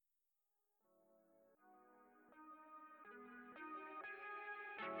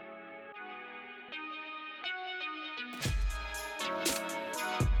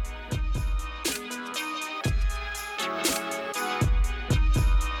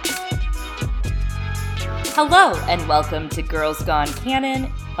Hello, and welcome to Girls Gone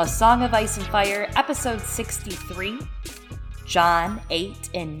Canon, A Song of Ice and Fire, episode 63, Jon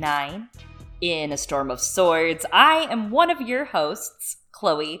 8 and 9, In a Storm of Swords. I am one of your hosts,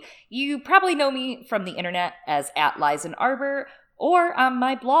 Chloe. You probably know me from the internet as @LizenArbor or on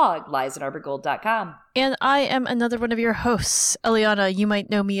my blog, lizenarborgold.com. And I am another one of your hosts, Eliana. You might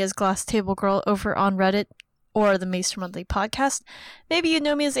know me as Glass Table Girl over on Reddit or the Maester Monthly podcast. Maybe you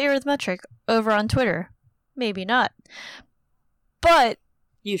know me as Arithmetric over on Twitter. Maybe not. But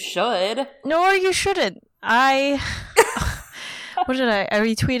You should. no, or you shouldn't. What did I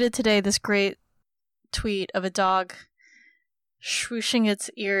retweeted today this great tweet of a dog swooshing its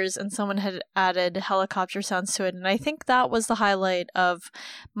ears, and someone had added helicopter sounds to it, and I think that was the highlight of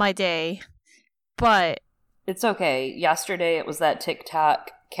my day. But It's okay. Yesterday it was that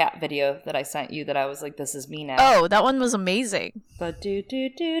TikTok cat video that I sent you that I was like, this is me now. oh, that one was amazing. But do do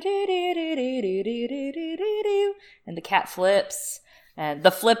do do do do do do do do do do, and the cat flips, and the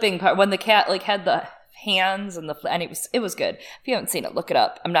flipping part when the cat like had the hands and and it was good. If you haven't seen it, look it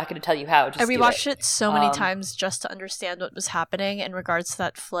up. I'm not going to tell you how. Just I rewatched do it so many times just to understand what was happening in regards to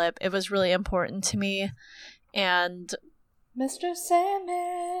that flip. It was really important to me, and Mr.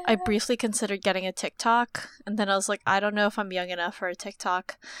 Sandman. I briefly considered getting a TikTok, and then I was like, I don't know if I'm young enough for a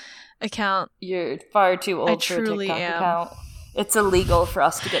TikTok account. You're far too old I for truly a TikTok am. account. It's illegal for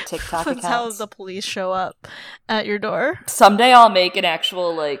us to get TikTok That's how accounts. the police show up at your door. Someday I'll make an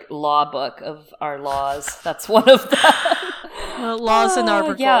actual like law book of our laws. That's one of them. Laws in Arbor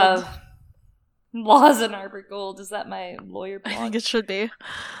Gold. Yeah. Laws in Arbor Gold. Is that my lawyer I blog? think it should be.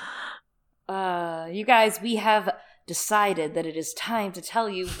 You guys, we have decided that it is time to tell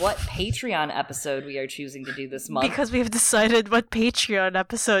you what Patreon episode we are choosing to do this month. Because we've decided what Patreon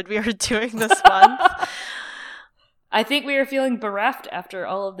episode we are doing this month. I think we were feeling bereft after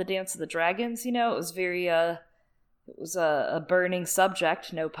all of the Dance of the Dragons. You know, it was very, it was a burning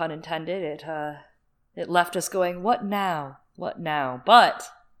subject, no pun intended. It left us going, what now? What now? But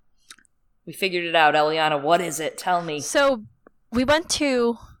we figured it out. Eliana, what is it? Tell me. So we went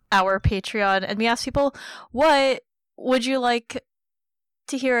to our Patreon and we asked people, what would you like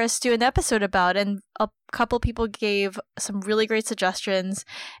to hear us do an episode about? And a couple people gave some really great suggestions,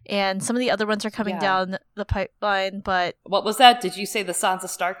 and some of the other ones are coming down the pipeline, but What was that? Did you say the Sansa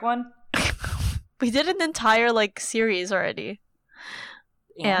Stark one? we did an entire series already.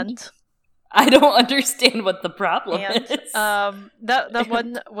 And I don't understand what the problem is. that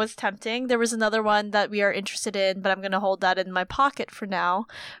one was tempting. There was another one that we are interested in, but I'm going to hold that in my pocket for now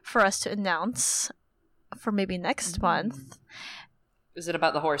for us to announce for maybe next month. Is it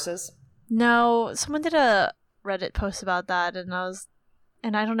about the horses? No, someone did a Reddit post about that, and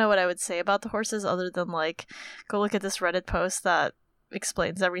I don't know what I would say about the horses other than go look at this Reddit post that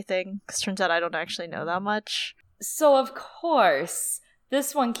explains everything, because turns out I don't actually know that much. So of course,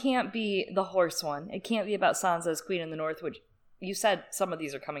 this one can't be the horse one. It can't be about Sansa as Queen in the North, which you said some of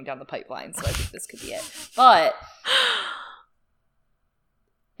these are coming down the pipeline, so I think this could be it. But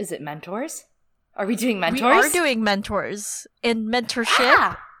is it mentors? Are we doing mentors? We are doing mentors. In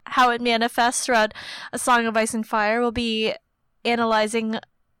mentorship, how it manifests throughout A Song of Ice and Fire. We'll be analyzing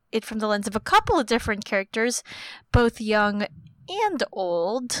it from the lens of a couple of different characters, both young and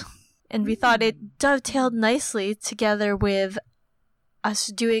old. And we thought it dovetailed nicely together with us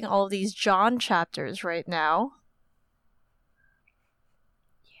doing all of these Jon chapters right now.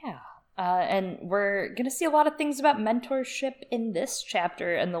 Yeah. And we're going to see a lot of things about mentorship in this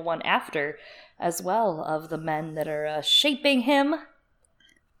chapter and the one after as well, of the men that are shaping him.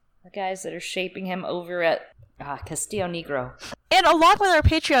 The guys that are shaping him over at Castillo Negro. And along with our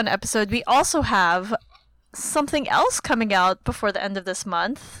Patreon episode, we also have something else coming out before the end of this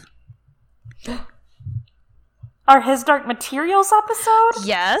month. Our His Dark Materials episode?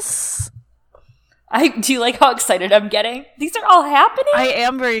 Yes. Do you like how excited I'm getting? These are all happening? I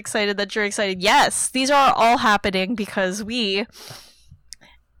am very excited that you're excited. Yes, these are all happening because we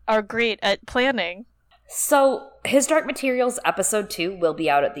are great at planning. So, His Dark Materials episode 2 will be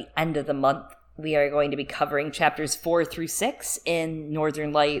out at the end of the month. We are going to be covering chapters 4 through 6 in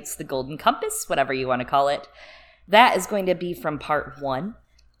Northern Lights, The Golden Compass, whatever you want to call it. That is going to be from part 1.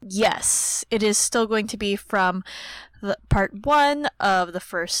 Yes, it is still going to be from the part 1 of the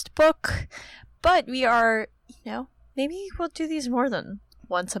first book, but we are, maybe we'll do these more than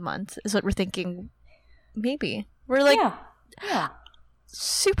once a month, is what we're thinking. Maybe. We're Yeah.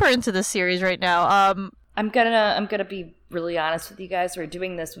 super into this series right now. I'm gonna be really honest with you guys. We're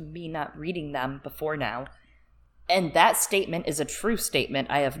doing this with me not reading them before now. And that statement is a true statement.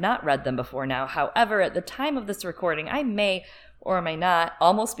 I have not read them before now. However, at the time of this recording, I may or am I not,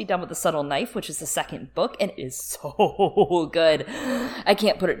 almost be done with The Subtle Knife, which is the second book, and it is so good. I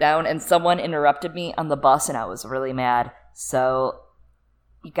can't put it down, and someone interrupted me on the bus, and I was really mad. So,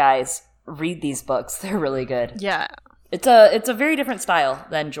 you guys, read these books. They're really good. Yeah. It's a very different style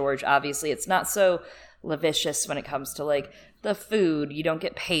than George, obviously. It's not so lascivious when it comes to, like, the food. You don't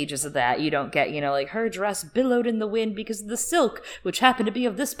get pages of that. You don't get, like, her dress billowed in the wind because of the silk, which happened to be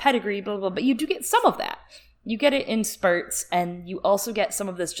of this pedigree, blah, blah, blah. But you do get some of that. You get it in spurts, and you also get some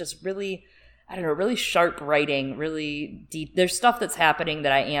of this just really, I don't know, really sharp writing, really deep. There's stuff that's happening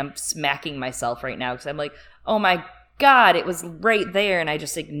that I am smacking myself right now because I'm like, oh my God, it was right there, and I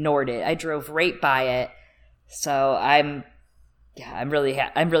just ignored it. I drove right by it. So I'm really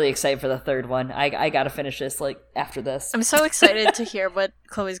excited for the third one. I gotta finish this after this. I'm so excited to hear what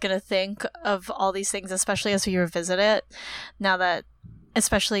Chloe's gonna think of all these things, especially as we revisit it. Now that,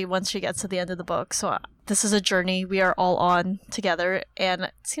 especially once she gets to the end of the book. So this is a journey we are all on together, and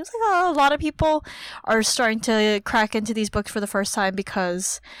it seems like a lot of people are starting to crack into these books for the first time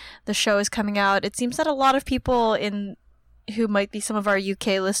because the show is coming out. It seems that a lot of people who might be some of our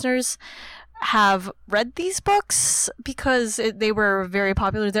UK listeners have read these books because they were very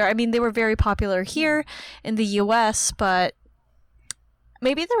popular there. I mean, they were very popular here in the US, but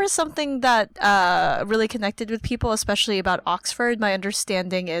maybe there was something that really connected with people, especially about Oxford. My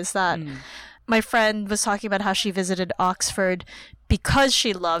understanding is that my friend was talking about how she visited Oxford because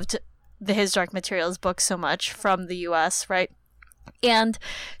she loved the His Dark Materials book so much from the US, right? And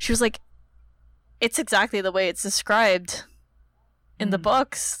she was like, it's exactly the way it's described in the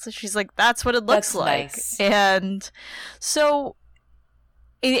books. So she's like, that's what it looks like. Nice. And so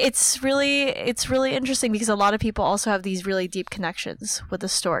it's really interesting because a lot of people also have these really deep connections with the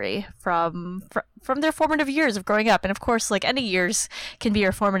story from their formative years of growing up. And of course, like, any years can be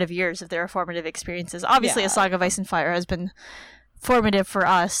your formative years if there are formative experiences. Obviously, A Song of Ice and Fire has been formative for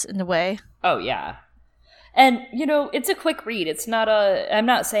us in a way. Oh, yeah. And, it's a quick read. I'm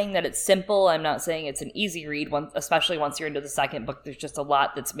not saying that it's simple. I'm not saying it's an easy read, especially once you're into the second book. There's just a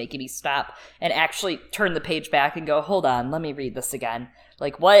lot that's making me stop and actually turn the page back and go, hold on, let me read this again.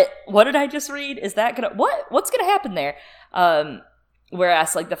 Like, what did I just read? Is that what's gonna happen there?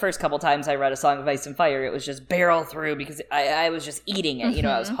 Whereas, like, the first couple times I read A Song of Ice and Fire, it was just barrel through because I was just eating it,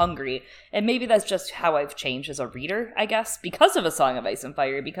 I was hungry. And maybe that's just how I've changed as a reader, I guess, because of A Song of Ice and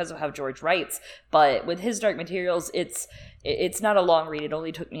Fire, because of how George writes. But with His Dark Materials, it's not a long read. It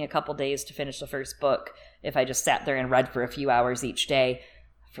only took me a couple days to finish the first book if I just sat there and read for a few hours each day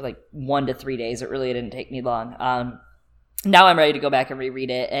for, like, 1 to 3 days. It really didn't take me long. Now I'm ready to go back and reread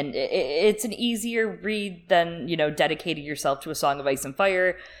it, and it's an easier read than, dedicating yourself to A Song of Ice and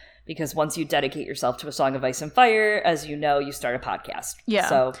Fire, because once you dedicate yourself to A Song of Ice and Fire, as you know, you start a podcast. Yeah.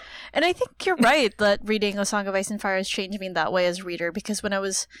 So, and I think you're right that reading A Song of Ice and Fire has changed me in that way as a reader, because when I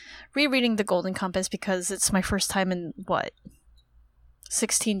was rereading The Golden Compass, because it's my first time in,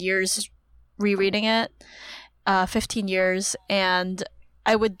 16 years rereading it, 15 years, and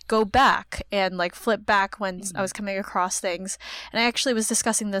I would go back and, like, flip back when I was coming across things. And I actually was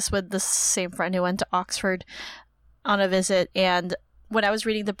discussing this with the same friend who went to Oxford on a visit. And when I was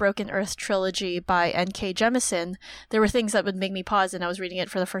reading the Broken Earth trilogy by N.K. Jemisin, there were things that would make me pause, and I was reading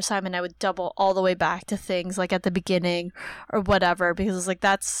it for the first time, and I would double all the way back to things, like, at the beginning or whatever, because it's like,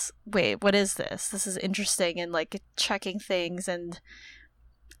 wait, what is this? This is interesting, and, like, checking things, and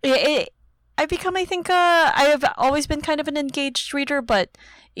I've become, I think, I have always been kind of an engaged reader, but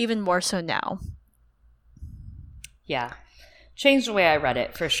even more so now. Yeah. Changed the way I read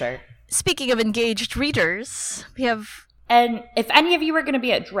it, for sure. Speaking of engaged readers, we have... And if any of you are going to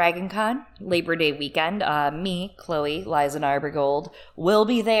be at DragonCon, Labor Day weekend, me, Chloe, Liza Narbergold, will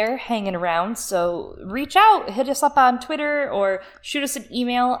be there hanging around. So reach out, hit us up on Twitter, or shoot us an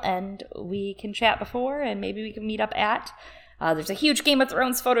email, and we can chat before, and maybe we can meet up at... there's a huge Game of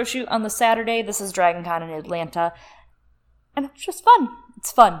Thrones photo shoot on the Saturday. This is DragonCon in Atlanta. And it's just fun.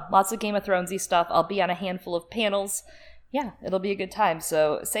 It's fun. Lots of Game of Thronesy stuff. I'll be on a handful of panels. Yeah, it'll be a good time.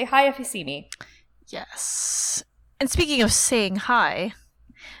 So say hi if you see me. Yes. And speaking of saying hi,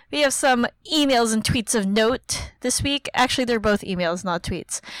 we have some emails and tweets of note this week. Actually, they're both emails, not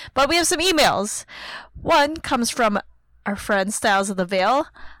tweets. But we have some emails. One comes from our friend Styles of the Veil.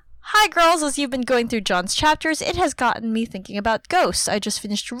 Hi girls, as you've been going through John's chapters, it has gotten me thinking about ghosts. I just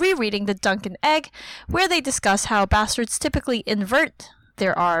finished rereading The Dunk and Egg, where they discuss how bastards typically invert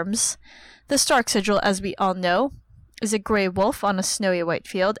their arms. The Stark sigil, as we all know, is a grey wolf on a snowy white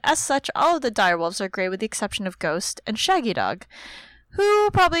field. As such, all of the direwolves are grey with the exception of Ghost and Shaggy Dog,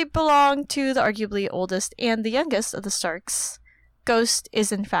 who probably belong to the arguably oldest and the youngest of the Starks Ghost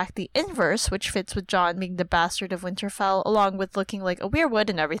is in fact the inverse, which fits with Jon being the bastard of Winterfell, along with looking like a weirwood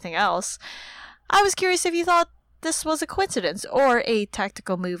and everything else. I was curious if you thought this was a coincidence or a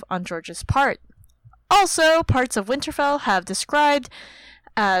tactical move on George's part. Also, parts of Winterfell have described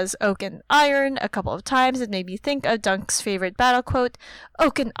as oak and iron a couple of times. It made me think of Dunk's favorite battle quote,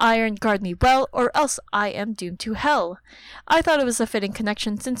 "Oak and iron guard me well, or else I am doomed to hell." I thought it was a fitting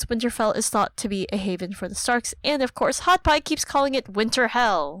connection since Winterfell is thought to be a haven for the Starks, and of course Hot Pie keeps calling it Winter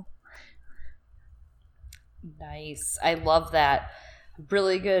Hell. Nice. I love that.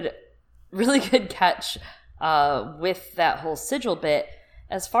 Really good catch with that whole sigil bit.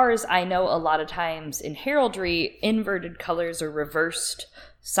 As far as I know, a lot of times in heraldry, inverted colors or reversed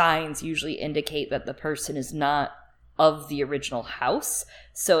signs usually indicate that the person is not of the original house.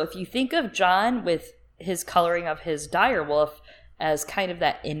 So if you think of Jon with his coloring of his direwolf as kind of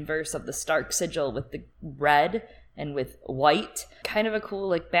that inverse of the Stark sigil with the red and with white, kind of a cool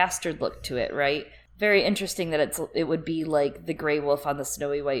like bastard look to it, right? Very interesting that it would be like the gray wolf on the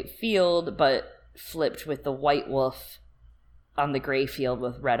snowy white field, but flipped with the white wolf on the gray field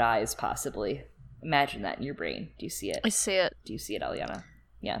with red eyes, possibly. Imagine that in your brain. Do you see it? I see it. Do you see it, Eliana?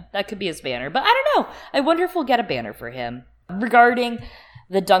 Yeah, that could be his banner. But I don't know. I wonder if we'll get a banner for him. Regarding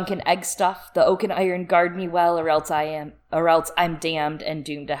the Duncan Egg stuff, the oak and iron guard me well, or else I'm damned and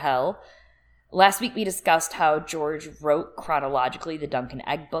doomed to hell. Last week we discussed how George wrote chronologically the Duncan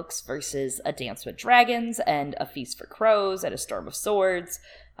Egg books versus A Dance with Dragons and A Feast for Crows and A Storm of Swords,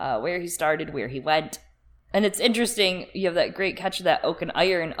 where he started, where he went. And it's interesting, you have that great catch of that oak and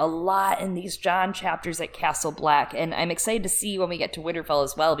iron a lot in these Jon chapters at Castle Black, and I'm excited to see when we get to Winterfell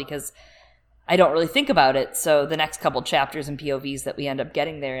as well, because I don't really think about it, so the next couple chapters and POVs that we end up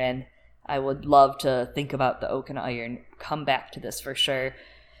getting there in, I would love to think about the oak and iron, come back to this for sure.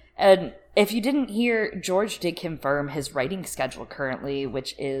 And if you didn't hear, George did confirm his writing schedule currently,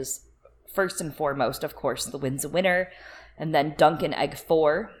 which is first and foremost, of course, The Winds of Winter, and then Duncan Egg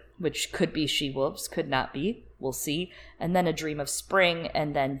 4, which could be She-Wolves, could not be. We'll see. And then A Dream of Spring,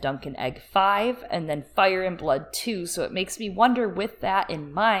 and then Duncan Egg 5, and then Fire and Blood 2. So it makes me wonder, with that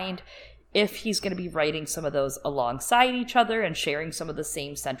in mind, if he's going to be writing some of those alongside each other and sharing some of the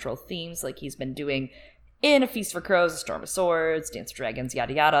same central themes like he's been doing in A Feast for Crows, A Storm of Swords, Dance of Dragons,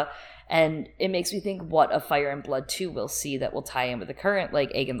 yada yada. And it makes me think what of Fire and Blood 2 we'll see that will tie in with the current, like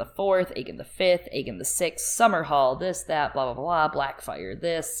Aegon the 4th, Aegon the 5th, Aegon the 6th, Summerhall, this, that, blah, blah, blah, Blackfire,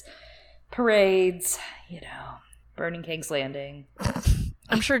 this, parades, Burning King's Landing.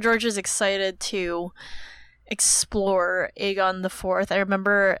 I'm sure George is excited to explore Aegon the 4th. I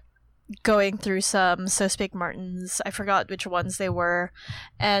remember going through some So Spake Martins, I forgot which ones they were,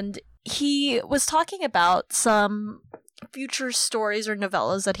 and he was talking about some future stories or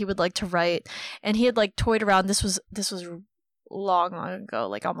novellas that he would like to write, and he had like toyed around. This was long ago,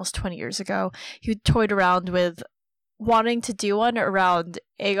 like almost 20 years ago. He toyed around with wanting to do one around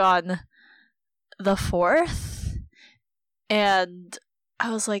Aegon the 4th, and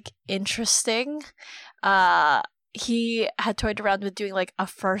I was like, interesting. He had toyed around with doing like a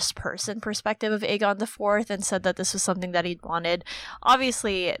first person perspective of Aegon the 4th and said that this was something that he'd wanted.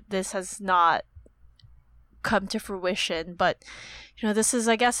 Obviously this has not come to fruition, but this is,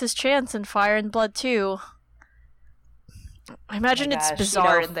 I guess, his chance in Fire and Blood 2. I imagine it's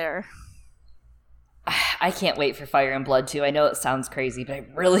bizarre in there. I can't wait for Fire and Blood 2. I know it sounds crazy, but I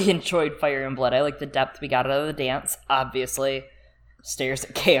really enjoyed Fire and Blood. I like the depth we got out of the dance, obviously. Stares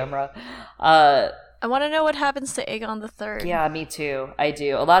at camera. I want to know what happens to Aegon the 3rd. Yeah, me too. I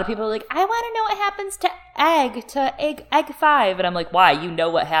do. A lot of people are like, I want to know what happens to Egg 5. And I'm like, why? You know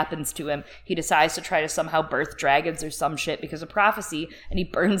what happens to him. He decides to try to somehow birth dragons or some shit because of prophecy, and he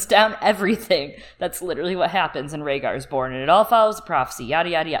burns down everything. That's literally what happens, and Rhaegar's born, and it all follows the prophecy, yada,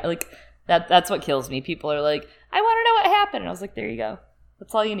 yada, yada. Like, that's what kills me. People are like, I want to know what happened. And I was like, there you go.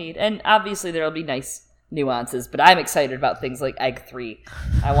 That's all you need. And obviously there'll be nice nuances, but I'm excited about things like Egg 3.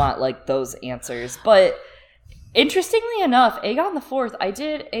 I want like those answers. But interestingly enough, Aegon the 4th, I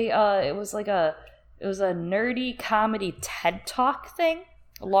did it was a nerdy comedy TED Talk thing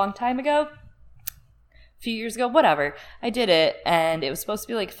a long time ago. A few years ago, whatever. I did it, and it was supposed to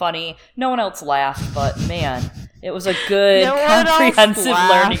be like funny. No one else laughed, but man, it was a good, comprehensive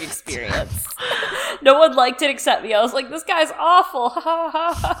learning experience. No one liked it except me. I was like, this guy's awful. Ha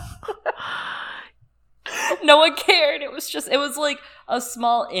ha ha. No one cared. It was like a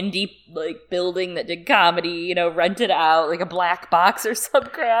small indie like building that did comedy, rented out like a black box or some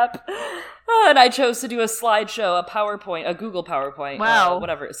crap. And I chose to do a slideshow, a PowerPoint, a Google PowerPoint. Wow.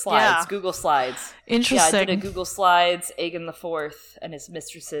 Whatever. Slides. Yeah. Google Slides. Interesting. Yeah, I did a Google Slides, Aegon the 4th and his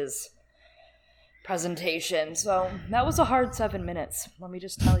mistresses. presentation. So that was a hard 7 minutes, let me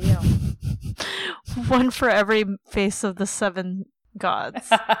just tell you. One for every face of the 7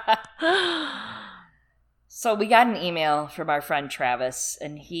 gods. So we got an email from our friend Travis,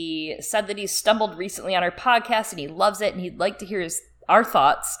 and he said that he stumbled recently on our podcast and he loves it, and he'd like to hear our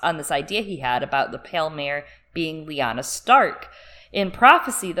thoughts on this idea he had about the Pale Mare being Lyanna Stark. In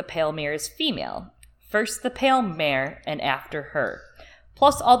prophecy, the Pale Mare is female. First the Pale Mare, and after her.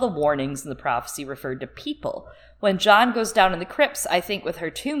 Plus all the warnings in the prophecy referred to people. When Jon goes down in the crypts, I think with her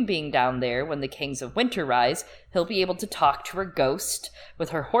tomb being down there when the Kings of Winter rise, he'll be able to talk to her ghost.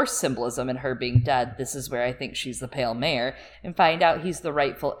 With her horse symbolism and her being dead, this is where I think she's the Pale Mare, and find out he's the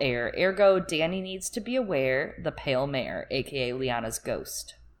rightful heir. Ergo, Dany needs to be aware the Pale Mare, aka Lyanna's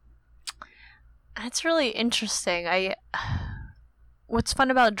ghost. That's really interesting. What's fun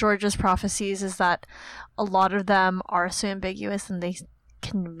about George's prophecies is that a lot of them are so ambiguous and they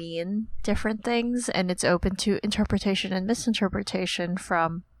can mean different things, and it's open to interpretation and misinterpretation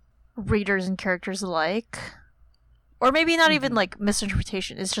from readers and characters alike. Or maybe not even like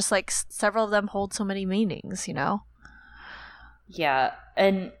misinterpretation. It's just like several of them hold so many meanings, you know? Yeah,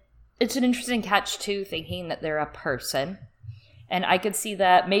 and it's an interesting catch too, thinking that they're a person. And I could see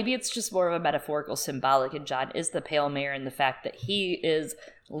that maybe it's just more of a metaphorical symbolic, and Jon is the Pale Mare in the fact that he is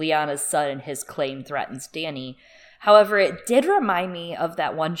Lyanna's son and his claim threatens Dany. However, it did remind me of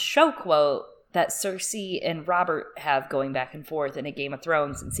that one show quote that Cersei and Robert have going back and forth in A Game of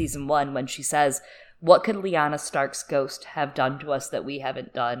Thrones in season 1 when she says, "What could Lyanna Stark's ghost have done to us that we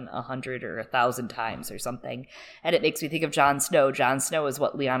haven't done 100 or 1,000 times," or something? And it makes me think of Jon Snow. Jon Snow is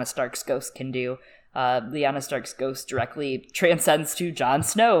what Lyanna Stark's ghost can do. Lyanna Stark's ghost directly transcends to Jon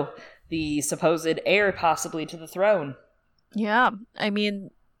Snow, the supposed heir possibly to the throne. Yeah, I mean,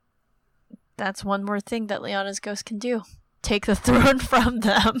 that's one more thing that Lyanna's ghost can do. Take the throne from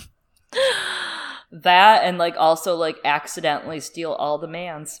them. That, and like also like accidentally steal all the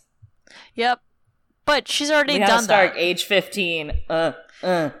mans. Yep. But she's already Lyanna done Stark, that. age 15. Oh,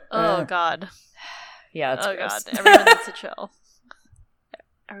 God. Yeah, it's oh, gross. God. Everyone needs to chill.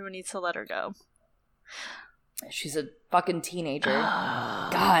 Everyone needs to let her go. She's a fucking teenager.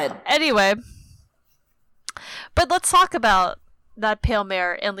 God. Anyway. But let's talk about that Pale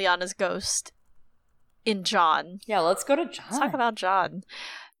Mare and Lyanna's ghost in Jon. Yeah, let's go to Jon. Let's talk about Jon.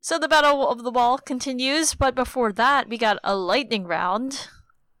 So the Battle of the Wall continues, but before that, we got a lightning round.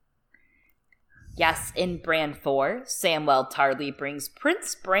 Yes, in Bran 4, Samwell Tarly brings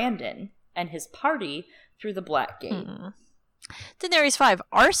Prince Brandon and his party through the Black Gate. Daenerys 5,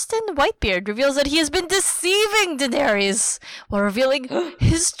 Arstan Whitebeard reveals that he has been deceiving Daenerys while revealing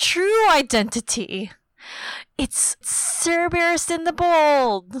his true identity. It's Sir Barristan the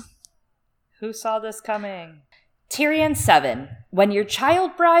Bold. Who saw this coming? Tyrion 7, when your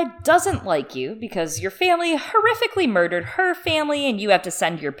child bride doesn't like you because your family horrifically murdered her family and you have to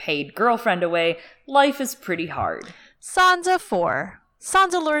send your paid girlfriend away, life is pretty hard. Sansa 4,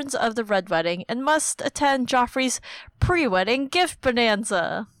 Sansa learns of the Red Wedding and must attend Joffrey's pre-wedding gift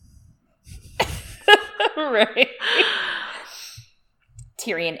bonanza. Right.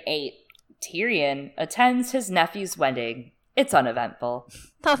 Tyrion 8, Tyrion attends his nephew's wedding. It's uneventful.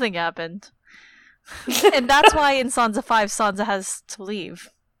 Nothing happened. And that's why in Sansa 5, Sansa has to leave.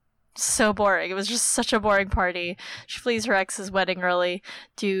 So boring. It was just such a boring party. She flees her ex's wedding early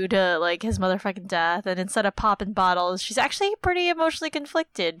due to, like, his motherfucking death, and instead of popping bottles, she's actually pretty emotionally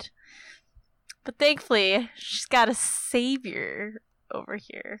conflicted. But thankfully, she's got a savior over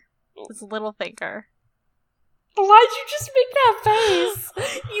here. It's Littlefinger. Why'd you just make that face?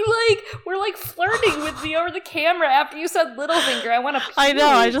 You, were, flirting with me over the camera after you said Littlefinger. I want to puke. I know,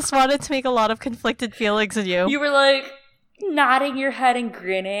 I just wanted to make a lot of conflicted feelings in you. You were, nodding your head and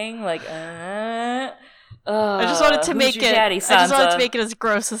grinning, I just wanted to make it. Daddy, I just wanted to make it as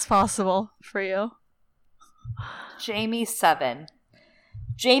gross as possible for you. Jaime 7.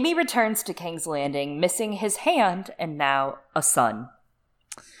 Jaime returns to King's Landing, missing his hand and now a son.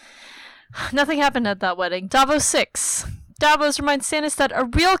 Nothing happened at that wedding. Davos 6. Davos reminds Stannis that a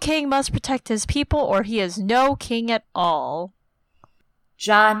real king must protect his people or he is no king at all.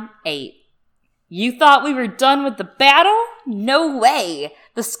 Jon 8. You thought we were done with the battle? No way!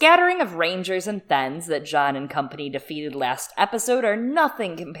 The scattering of rangers and thens that Jon and company defeated last episode are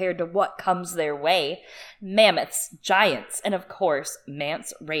nothing compared to what comes their way. Mammoths, giants, and of course,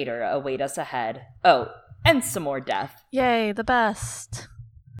 Mance Rayder await us ahead. Oh, and some more death. Yay, the best.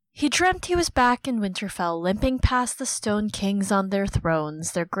 He dreamt he was back in Winterfell, limping past the Stone Kings on their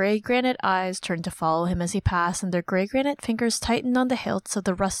thrones. Their grey granite eyes turned to follow him as he passed, and their grey granite fingers tightened on the hilts of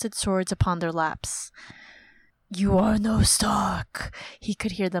the rusted swords upon their laps. You are no Stark, he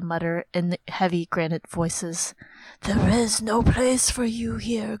could hear them mutter in heavy granite voices. There is no place for you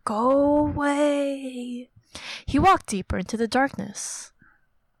here. Go away. He walked deeper into the darkness.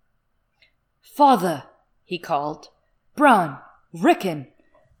 Father, he called. Bronn, Rickon.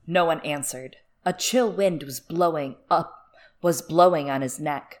 No one answered. A chill wind was blowing on his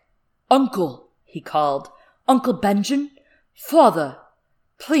neck. Uncle, he called. Uncle Benjen? Father!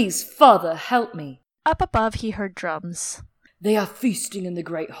 Please, Father, help me. Up above he heard drums. They are feasting in the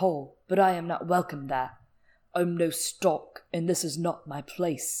great hall, but I am not welcome there. I'm no Stark, and this is not my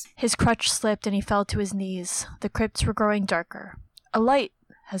place. His crutch slipped and he fell to his knees. The crypts were growing darker. A light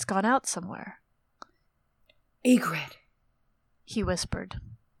has gone out somewhere. Ygritte, he whispered.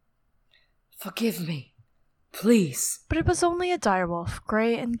 Forgive me, please. But it was only a direwolf,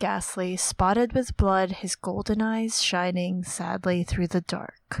 gray and ghastly, spotted with blood, his golden eyes shining sadly through the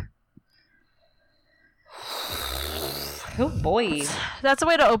dark. Oh boy. That's a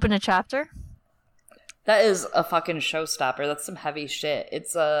way to open a chapter. That is a fucking showstopper. That's some heavy shit.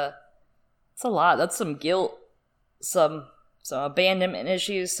 It's a lot. That's some guilt, some abandonment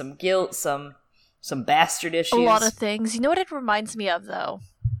issues, some guilt, some bastard issues. A lot of things. You know what it reminds me of, though?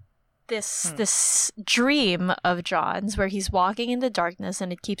 This dream of Jon's where he's walking in the darkness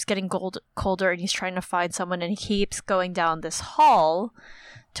and it keeps getting colder and he's trying to find someone and he keeps going down this hall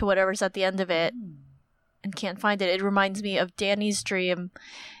to whatever's at the end of it and can't find it. It reminds me of Dany's dream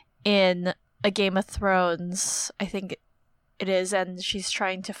in A Game of Thrones, I think it is, and she's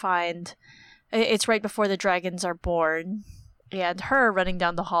trying to find... It's right before the dragons are born, and her running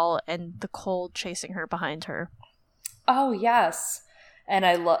down the hall and the cold chasing her behind her. Oh, yes. And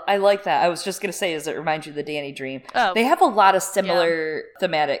I like that. I was just going to say, does it remind you of the Dany dream? Oh. They have a lot of similar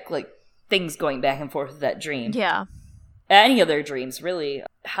thematic things going back and forth with that dream. Yeah. Any of their dreams, really.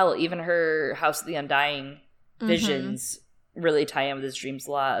 Hell, even her House of the Undying visions really tie in with his dreams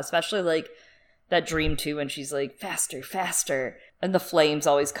a lot. Especially, that dream, too, when she's like, faster, faster. And the flames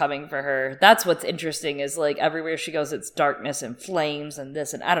always coming for her. That's what's interesting is, everywhere she goes, it's darkness and flames and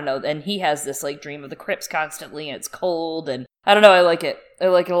this and I don't know. And he has this, dream of the crypts constantly and it's cold and I don't know. I like it. I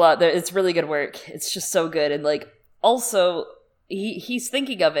like it a lot. It's really good work. It's just so good. And, also, he's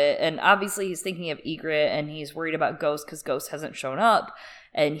thinking of it. And obviously he's thinking of Ygritte and he's worried about Ghost because Ghost hasn't shown up.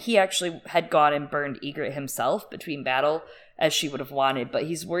 And he actually had gone and burned Ygritte himself between battle as she would have wanted. But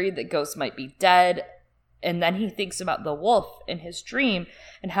he's worried that Ghost might be dead. And then he thinks about the wolf in his dream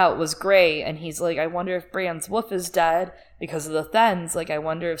and how it was gray. And he's like, I wonder if Bran's wolf is dead because of the Thenns. I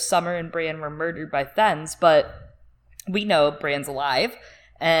wonder if Summer and Bran were murdered by Thenns. But we know Bran's alive.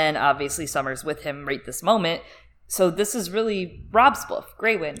 And obviously Summer's with him right this moment. So this is really Robb's wolf,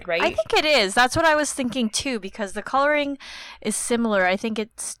 Grey Wind, right? I think it is. That's what I was thinking too, because the coloring is similar. I think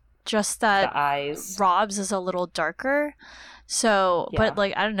it's just that the eyes. Robb's is a little darker. So, yeah.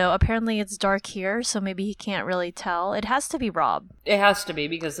 But I don't know, apparently it's dark here, so maybe he can't really tell. It has to be Robb. It has to be,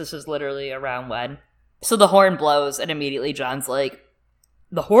 because this is literally around when. So the horn blows, and immediately Jon's like,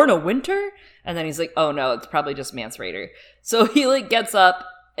 the Horn of Winter? And then he's like, oh no, it's probably just Mance Rayder. So he gets up,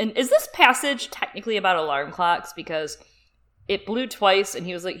 and is this passage technically about alarm clocks? Because it blew twice, and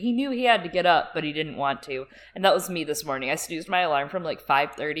he was like, he knew he had to get up, but he didn't want to. And that was me this morning. I snoozed my alarm from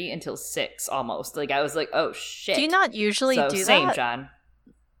 5:30 until 6 almost. I was like, oh shit. Do you not usually do that? Same, Jon.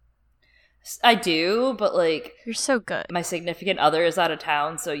 I do, but you're so good. My significant other is out of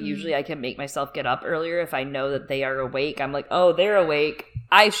town, so usually I can make myself get up earlier if I know that they are awake. I'm like, oh, they're awake.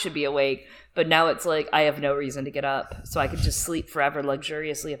 I should be awake. But now it's I have no reason to get up, so I could just sleep forever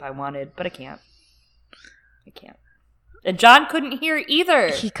luxuriously if I wanted, but I can't. And Jon couldn't hear either.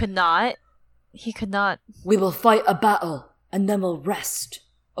 He could not. We will fight a battle, and then we'll rest.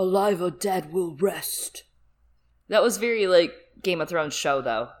 Alive or dead, we'll rest. That was very, Game of Thrones show,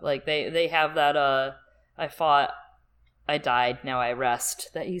 though. They have that, I fought, I died, now I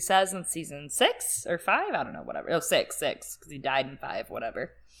rest, that he says in season 6 or 5? I don't know, whatever. Oh, 6, because he died in 5,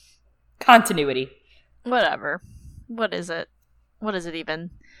 whatever. Continuity. Whatever. What is it? What is it even?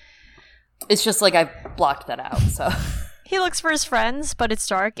 It's just I've blocked that out, so... He looks for his friends, but it's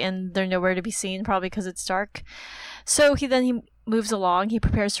dark, and they're nowhere to be seen, probably because it's dark. So he moves along, he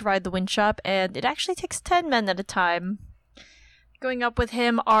prepares to ride the winch up, and it actually takes 10 men at a time. Going up with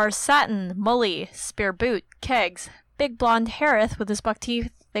him are Satin, Mully, Spear Boot, Kegs, Big Blonde Harith with his buck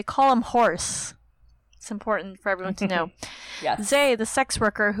teeth. They call him Horse. It's important for everyone to know. Yes. Zay, the sex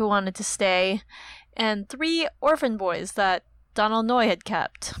worker who wanted to stay, and 3 orphan boys that Donald Noy had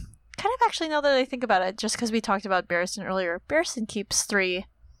kept. Kind of actually, now that I think about it, just because we talked about Barristan earlier, Barristan keeps 3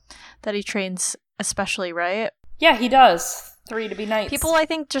 that he trains especially, right? Yeah, he does. 3 to be knights. People, I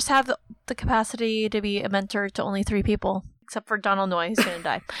think, just have the capacity to be a mentor to only 3 people, except for Donal Noy, who's going to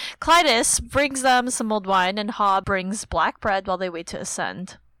die. Clytus brings them some mulled wine, and Hobb brings black bread while they wait to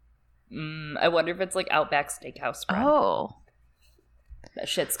ascend. I wonder if it's like Outback Steakhouse bread. Oh. That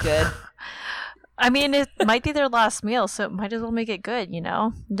shit's good. I mean, it might be their last meal, so it might as well make it good, you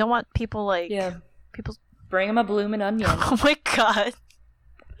know? You don't want people like... Yeah. People... Bring them a bloomin' onion. Oh my god.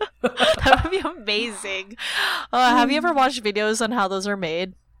 That would be amazing. Have you ever watched videos on how those are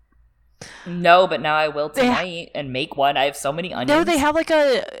made? No, but now I will tonight and make one. I have so many onions. No, they have like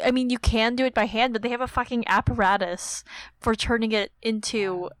I mean, you can do it by hand, but they have a fucking apparatus for turning it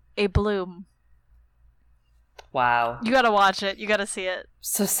into a bloom. Wow. You gotta watch it. You gotta see it.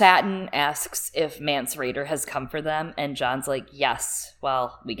 So Satin asks if Mance Rayder has come for them, and Jon's like, yes.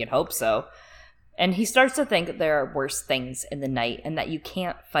 Well, we can hope so. And he starts to think that there are worse things in the night and that you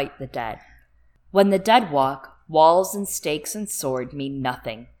can't fight the dead. When the dead walk, walls and stakes and sword mean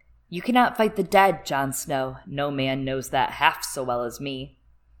nothing. You cannot fight the dead, Jon Snow. No man knows that half so well as me.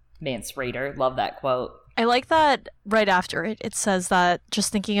 Mance Rayder. Love that quote. I like that right after it says that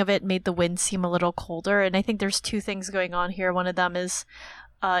just thinking of it made the wind seem a little colder. And I think there's 2 things going on here. One of them is,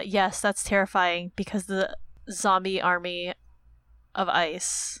 yes, that's terrifying because the zombie army of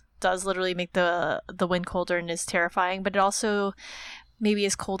ice does literally make the wind colder and is terrifying. But it also maybe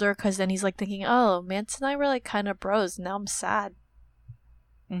is colder because then he's like thinking, oh, Mance and I were like kind of bros. Now I'm sad.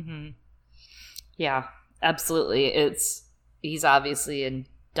 Mm-hmm. Yeah, absolutely. He's obviously in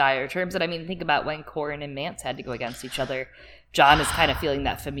dire terms. And I mean, think about when Qhorin and Mance had to go against each other. Jon is kind of feeling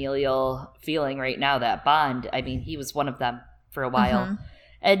that familial feeling right now, that bond. I mean, he was one of them for a while. Mm-hmm.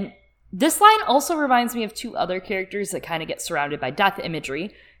 And this line also reminds me of 2 other characters that kind of get surrounded by death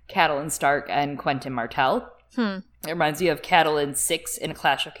imagery, Catelyn Stark and Quentyn Martell. It reminds me of Catelyn 6 in A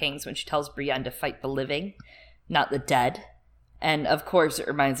Clash of Kings when she tells Brienne to fight the living, not the dead. And of course, it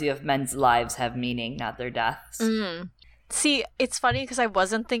reminds me of men's lives have meaning, not their deaths. Mm. See, it's funny because I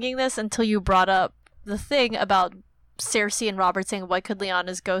wasn't thinking this until you brought up the thing about Cersei and Robert saying, what could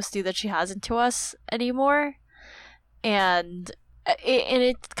Lyanna's ghost do that she hasn't to us anymore? And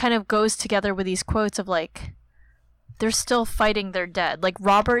it kind of goes together with these quotes of like, they're still fighting their dead. Like,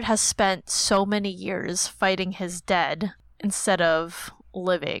 Robert has spent so many years fighting his dead instead of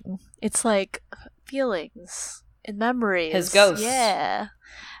living. It's like feelings and memories. His ghost. Yeah.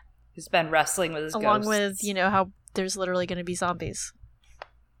 He's been wrestling with his ghost. Along with, you know, how there's literally going to be zombies.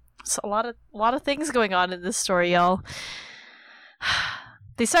 So a lot of things going on in this story, y'all.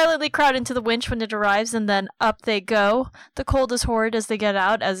 They silently crowd into the winch when it arrives, and then up they go. The cold is horrid as they get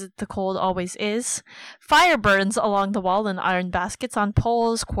out, as the cold always is. Fire burns along the wall in iron baskets on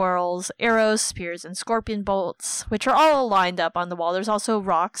poles, quarrels, arrows, spears, and scorpion bolts, which are all lined up on the wall. There's also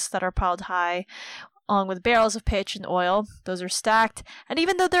rocks that are piled high, along with barrels of pitch and oil. Those are stacked. And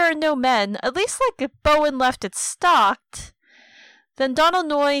even though there are no men, at least like if Bowen left it stocked, then Donal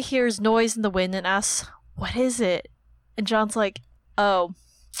Noy hears noise in the wind and asks, what is it? And Jon's like, oh,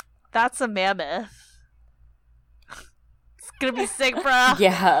 that's a mammoth. It's gonna be sick, bro.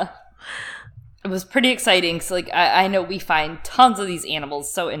 Yeah. It was pretty exciting. So, like, I know we find tons of these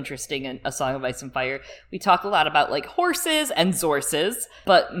animals so interesting in A Song of Ice and Fire. We talk a lot about, like, horses and zorses,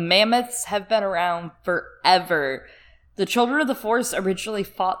 but mammoths have been around forever. The Children of the Forest originally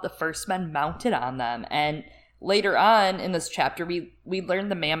fought the first men mounted on them, and later on in this chapter, we learn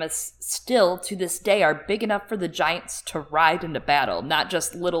the mammoths still, to this day, are big enough for the giants to ride into battle, not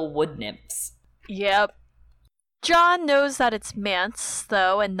just little wood nymphs. Yep. Jon knows that it's Mance,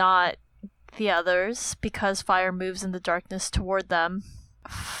 though, and not the others, because fire moves in the darkness toward them,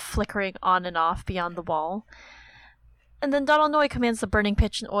 flickering on and off beyond the wall. And then Donal Noy commands the burning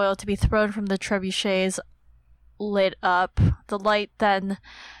pitch and oil to be thrown from the trebuchets, lit up. The light then,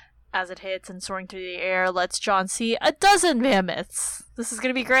 as it hits and soaring through the air, lets Jon see 12 mammoths. This is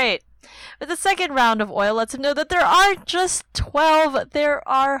going to be great. But the second round of oil lets him know that there aren't just 12, there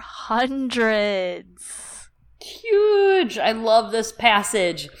are hundreds. Huge! I love this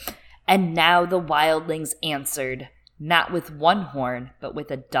passage. And now the wildlings answered, not with one horn, but with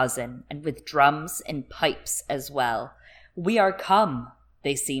 12, and with drums and pipes as well. We are come,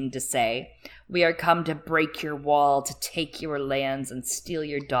 they seemed to say. We are come to break your wall, to take your lands and steal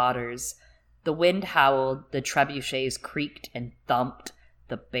your daughters. The wind howled, the trebuchets creaked and thumped,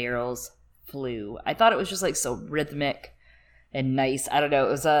 the barrels flew. I thought it was just like so rhythmic and nice. I don't know,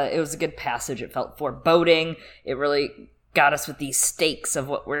 it was a good passage. It felt foreboding. It really got us with these stakes of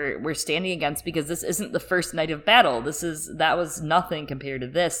what we're standing against, because this isn't the first night of battle. That was nothing compared to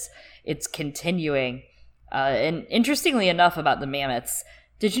this. It's continuing. And interestingly enough about the mammoths,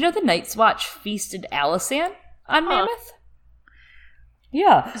 did you know the Night's Watch feasted Alysanne on Mammoth?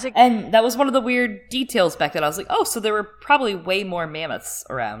 Yeah, and that was one of the weird details back then. I was like, oh, so there were probably way more mammoths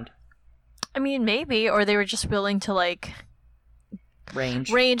around. I mean, maybe, or they were just willing to, like, range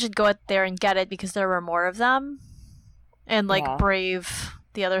and go out there and get it because there were more of them, and, like, brave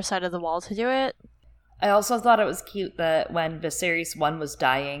the other side of the wall to do it. I also thought it was cute that when Viserys I was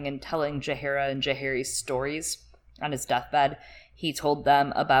dying and telling Jaehaera and Jaehaerys stories on his deathbed, he told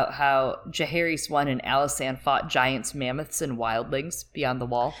them about how Jaehaerys I and Alysanne fought giants, mammoths, and wildlings beyond the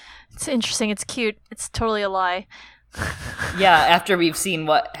wall. It's interesting. It's cute. It's totally a lie. Yeah, after we've seen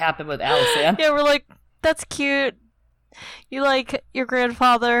what happened with Alysanne. Yeah, we're like, that's cute. You like your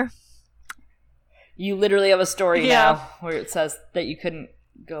grandfather. You literally have a story now where it says that you couldn't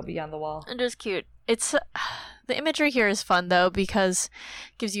go beyond the wall. And it's cute. It's the imagery here is fun, though, because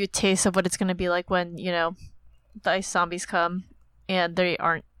it gives you a taste of what it's going to be like when, you know, the ice zombies come and they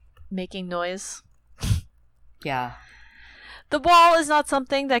aren't making noise. Yeah. The wall is not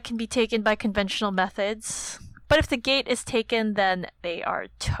something that can be taken by conventional methods, but if the gate is taken, then they are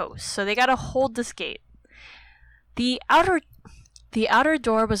toast. So they gotta hold this gate. The outer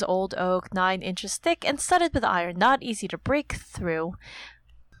door was old oak, 9 inches thick, and studded with iron, not easy to break through.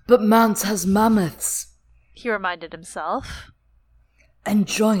 But Mance has mammoths, he reminded himself. And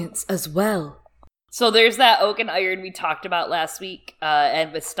giants as well. So there's that oak and iron we talked about last week,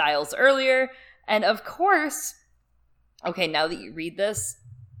 and with Styles earlier. And of course, okay, now that you read this,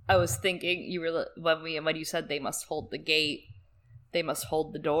 I was thinking when you said they must hold the gate, they must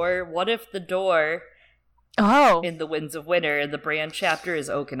hold the door. What if the door in the Winds of Winter, the Bran chapter, is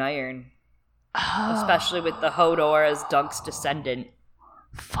oak and iron? Oh. Especially with the Hodor as Dunk's descendant.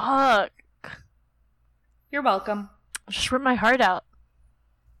 Fuck. You're welcome. Just rip my heart out.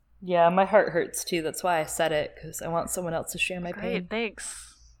 Yeah, my heart hurts too. That's why I said it, because I want someone else to share my pain. Great,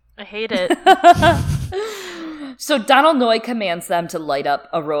 thanks. I hate it. So Donal Noye commands them to light up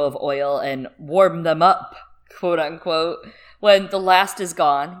a row of oil and warm them up, quote unquote. When the last is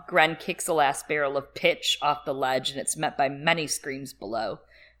gone, Grenn kicks the last barrel of pitch off the ledge, and it's met by many screams below.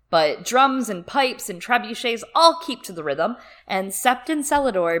 But drums and pipes and trebuchets all keep to the rhythm, and Septon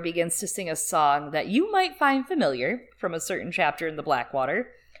Celador begins to sing a song that you might find familiar from a certain chapter in the Blackwater.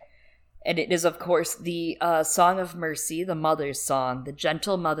 And it is, of course, the Song of Mercy, the mother's song. The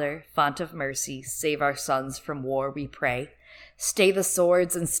gentle mother, font of mercy, save our sons from war, we pray. Stay the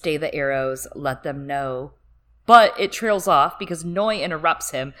swords and stay the arrows, let them know. But it trails off because Noye interrupts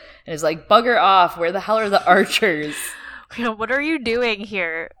him and is like, bugger off, where the hell are the archers? What are you doing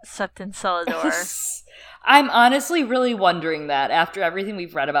here, Septon Celador? I'm honestly really wondering that after everything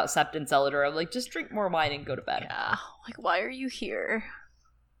we've read about Septon Celador. I'm like, just drink more wine and go to bed. Yeah, like, why are you here?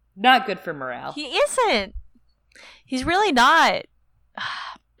 Not good for morale. He isn't. He's really not.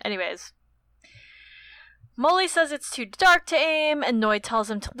 Anyways. Molly says it's too dark to aim, and Noye tells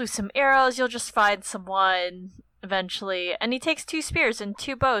him to loose some arrows. You'll just find someone eventually. And he takes 2 spears and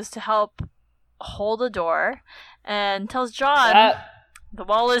 2 bows to help hold the door, and tells Jon the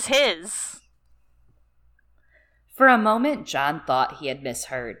wall is his. For a moment, Jon thought he had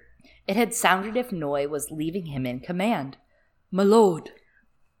misheard. It had sounded if Noye was leaving him in command. My lord.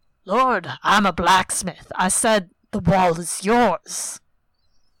 Lord, I'm a blacksmith. I said the wall is yours.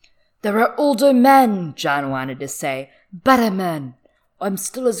 There are older men, Jon wanted to say. Better men. I'm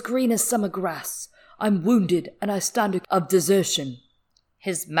still as green as summer grass. I'm wounded, and I stand of desertion.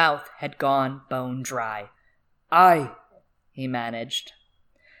 His mouth had gone bone dry. Aye, he managed.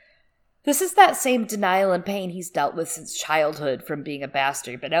 This is that same denial and pain he's dealt with since childhood from being a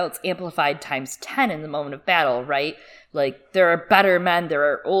bastard, but now it's amplified times 10 in the moment of battle, right? Like, there are better men, there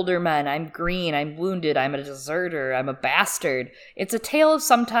are older men, I'm green, I'm wounded, I'm a deserter, I'm a bastard. It's a tale of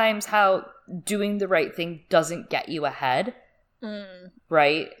sometimes how doing the right thing doesn't get you ahead,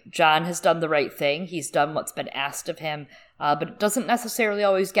 right? Jon has done the right thing, he's done what's been asked of him, but it doesn't necessarily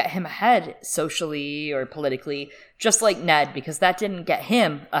always get him ahead socially or politically, just like Ned, because that didn't get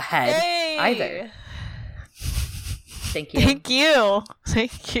him ahead either. Thank you. Thank you.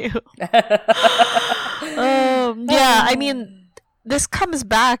 Thank you. Yeah, I mean, this comes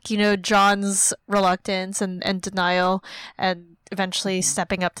back, you know, Jon's reluctance and denial, and eventually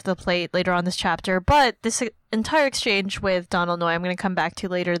stepping up to the plate later on this chapter. But this entire exchange with Donal Noye, I'm going to come back to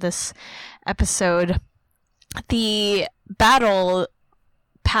later this episode. The battle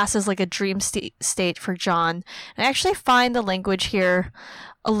passes like a dream state for Jon. And I actually find the language here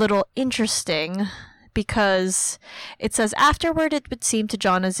a little interesting, because it says, afterward it would seem to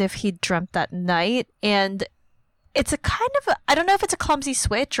Jon as if he'd dreamt that night. And it's a kind of, I don't know if it's a clumsy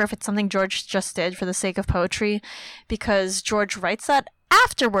switch or if it's something George just did for the sake of poetry, because George writes that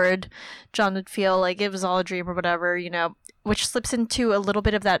afterward Jon would feel like it was all a dream or whatever, you know. which slips into a little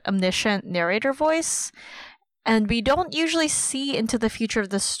bit of that omniscient narrator voice. And we don't usually see into the future of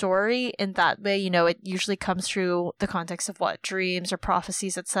the story in that way. You know, it usually comes through the context of dreams or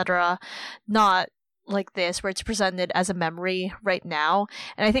prophecies, etc. Not like this, where it's presented as a memory right now.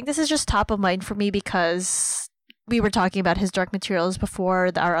 And I think this is just top of mind for me because we were talking about his Dark Materials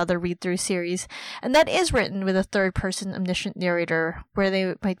before our other read-through series, and that is written with a third-person omniscient narrator, where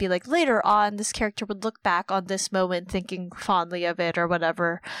they might be like, later on, this character would look back on this moment thinking fondly of it or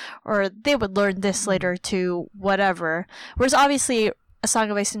whatever, or they would learn this later to whatever. Whereas obviously, A Song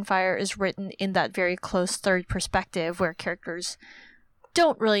of Ice and Fire is written in that very close third perspective, where characters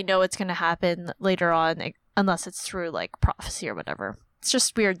don't really know what's going to happen later on, unless it's through like prophecy or whatever. It's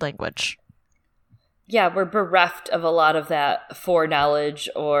just weird language. Yeah, we're bereft of a lot of that foreknowledge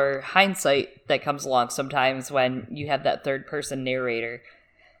or hindsight that comes along sometimes when you have that third-person narrator.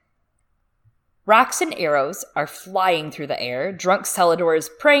 Rocks and arrows are flying through the air. Drunk Celador is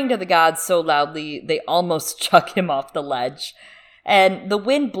praying to the gods so loudly they almost chuck him off the ledge. And the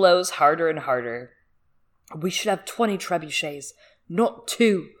wind blows harder and harder. We should have 20 trebuchets, not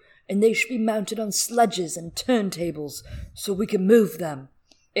 2, and they should be mounted on sledges and turntables so we can move them.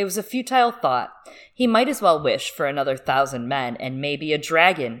 It was a futile thought. He might as well wish for another 1,000 men and maybe a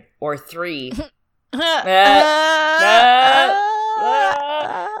dragon or 3. So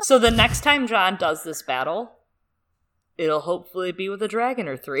the next time Jon does this battle, it'll hopefully be with a dragon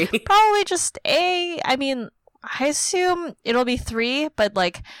or 3. Probably just I mean, I assume it'll be 3, but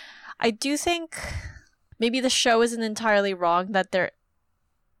like, I do think maybe the show isn't entirely wrong that the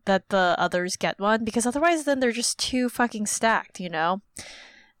others get one, because otherwise then they're just too fucking stacked, you know?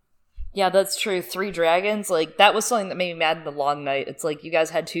 Yeah, that's true. 3 dragons, like, that was something that made me mad in the long night. It's like, you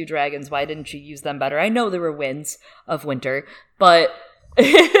guys had 2 dragons, why didn't you use them better? I know there were winds of winter, but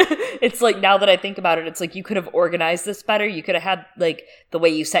it's like, now that I think about it, it's like, you could have organized this better. You could have had, like, the way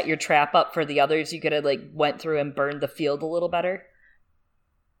you set your trap up for the others, you could have, like, went through and burned the field a little better.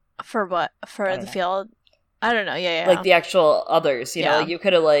 For what? For the field? I don't know, yeah. Like, the actual others, you know? Like, you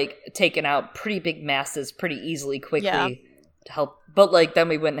could have, like, taken out pretty big masses pretty easily, quickly, to help. But, like, then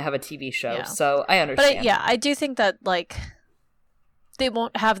we wouldn't have a TV show, so I understand. But, I do think that, like, they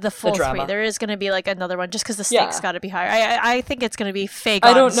won't have the full 3. There is going to be, like, another one, just because the stakes got to be higher. I think it's going to be Fagon's.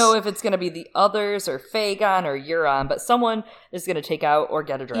 I don't know if it's going to be the others, or Fagon, or Euron, but someone is going to take out or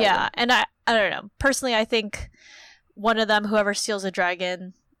get a dragon. Yeah, and I don't know. Personally, I think one of them, whoever steals a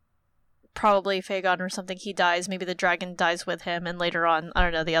dragon, probably Fagon or something, he dies. Maybe the dragon dies with him, and later on, I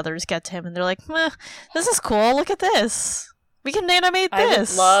don't know, the others get to him, and they're like, this is cool, look at this. We can animate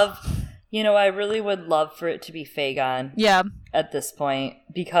this. I really would love for it to be Fagon. Yeah. At this point.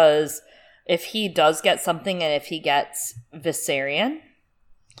 Because if he does get something, and if he gets Viserion.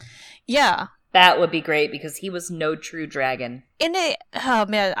 Yeah. That would be great, because he was no true dragon. Oh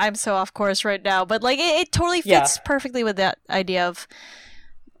man, I'm so off course right now. But like, it totally fits perfectly with that idea of,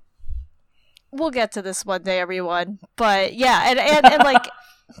 we'll get to this one day, everyone. But yeah, and like,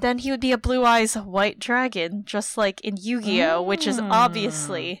 then he would be a Blue Eyes white dragon, just like in Yu-Gi-Oh!, which is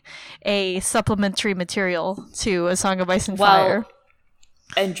obviously a supplementary material to A Song of Ice and Fire.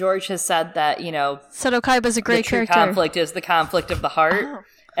 And George has said that, Seto Kaiba's a great character. The true conflict is the conflict of the heart,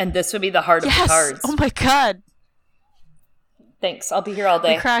 and this would be the heart of the cards. Oh my god. Thanks, I'll be here all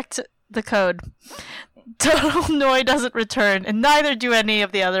day. We cracked the code. Total Noi doesn't return, and neither do any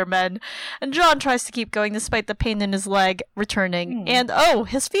of the other men. And Jon tries to keep going despite the pain in his leg returning. And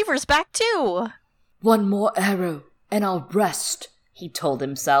his fever's back too. 1 more arrow, and I'll rest, he told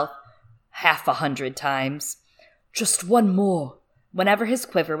himself 100 times. Just 1 more. Whenever his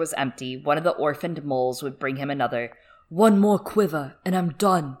quiver was empty, one of the orphaned moles would bring him another. 1 more quiver, and I'm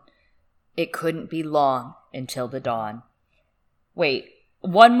done. It couldn't be long until the dawn. Wait.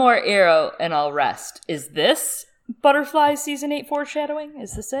 1 more arrow and I'll rest. Is this Butterfly Season 8 foreshadowing?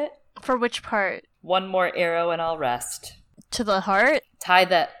 Is this it? For which part? 1 more arrow and I'll rest. To the heart? Tie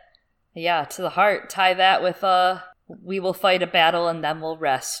that. Yeah, to the heart. Tie that with, we will fight a battle and then we'll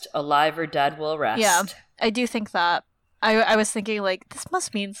rest. Alive or dead, we'll rest. Yeah, I do think that. I was thinking, like, this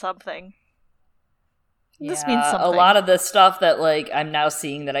must mean something. This means something. A lot of the stuff that, like, I'm now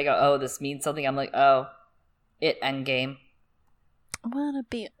seeing that I go, oh, this means something. I'm like, oh, Endgame. I wanna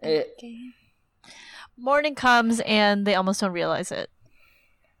be Endgame. Morning comes and they almost don't realize it.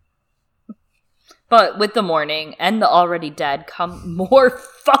 But with the morning and the already dead come more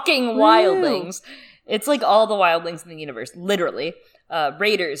fucking wildlings. It's like all the wildlings in the universe, literally.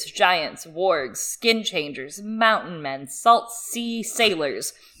 Raiders, giants, wargs, skin changers, mountain men, salt sea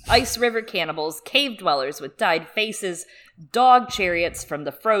sailors, ice river cannibals, cave dwellers with dyed faces, dog chariots from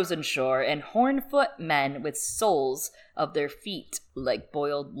the frozen shore, and hornfoot men with soles of their feet like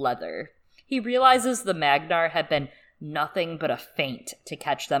boiled leather. He realizes the Magnar had been nothing but a feint to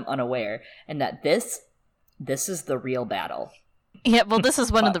catch them unaware, and that this is the real battle. Yeah, well, this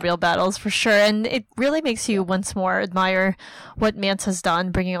is one of the real battles for sure, and it really makes you once more admire what Mance has done,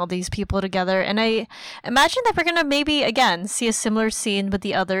 bringing all these people together. And I imagine that we're gonna maybe again see a similar scene with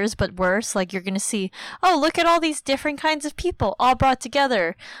the others, but worse. Like you're gonna see, oh, look at all these different kinds of people all brought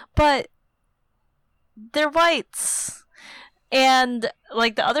together, but they're whites, and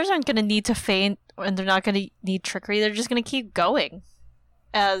like the others aren't gonna need to feint, and they're not gonna need trickery. They're just gonna keep going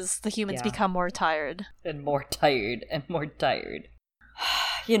as the humans become more tired. And more tired, and more tired.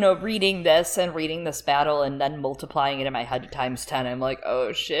 You know, reading this battle and then multiplying it in my head times 10, I'm like,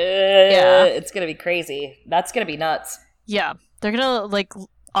 oh shit, it's gonna be crazy. That's gonna be nuts. Yeah, they're gonna, like,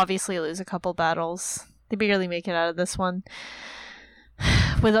 obviously lose a couple battles. They barely make it out of this one.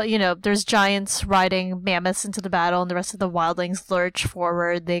 With, you know, there's giants riding mammoths into the battle, and the rest of the wildlings lurch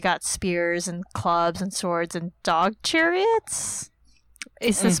forward. They got spears and clubs and swords and dog chariots.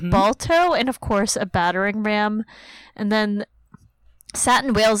 Is this Balto, and of course a battering ram, and then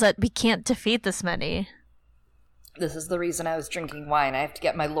Satin wails that we can't defeat this many. This is the reason I was drinking wine. I have to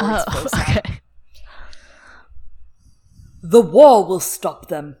get my lord's voice out. Okay. The wall will stop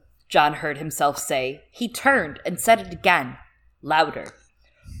them, Jon heard himself say. He turned and said it again, louder.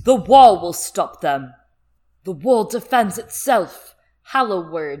 The wall will stop them. The wall defends itself.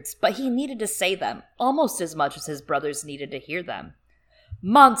 Hollow words, but he needed to say them, almost as much as his brothers needed to hear them.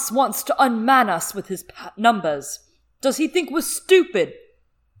 Mance wants to unman us with his numbers. Does he think we're stupid?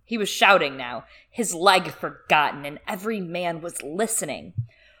 He was shouting now, his leg forgotten, and every man was listening.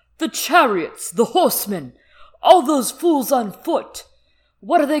 The chariots, the horsemen, all those fools on foot.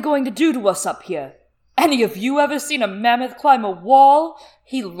 What are they going to do to us up here? Any of you ever seen a mammoth climb a wall?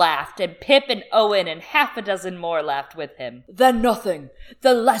 He laughed, and Pip and Owen and half a dozen more laughed with him. They're nothing.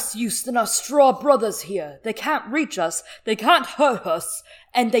 They're less use than our straw brothers here. They can't reach us, they can't hurt us,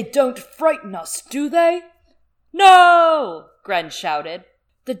 and they don't frighten us, do they? No! Gren shouted.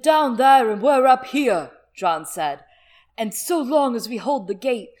 They're down there and we're up here, Jon said. And so long as we hold the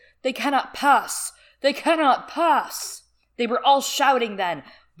gate, they cannot pass. They cannot pass. They were all shouting then,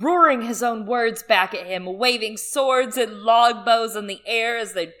 roaring his own words back at him, waving swords and longbows in the air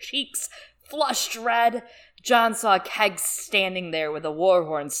as their cheeks flushed red. Jon saw Keg standing there with a war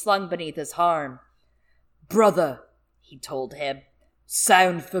horn slung beneath his arm. Brother, he told him,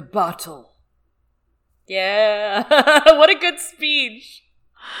 sound for battle. Yeah, what a good speech.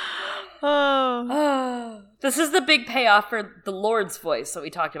 This is the big payoff for the Lord's voice that we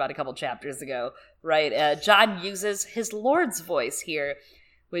talked about a couple chapters ago, right? Jon uses his Lord's voice here,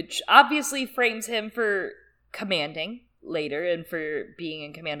 which obviously frames him for commanding later and for being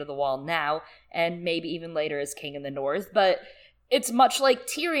in command of the Wall now, and maybe even later as King in the North, but it's much like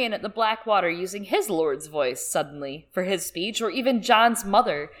Tyrion at the Blackwater using his Lord's voice suddenly for his speech, or even Jon's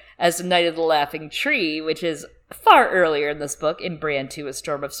mother as the Knight of the Laughing Tree, which is far earlier in this book, in Bran 2, A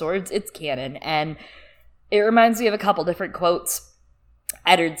Storm of Swords. It's canon, and it reminds me of a couple different quotes.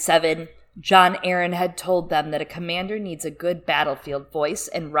 Eddard 7, Jon Arryn had told them that a commander needs a good battlefield voice,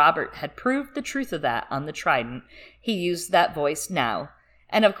 and Robert had proved the truth of that on the Trident. He used that voice now.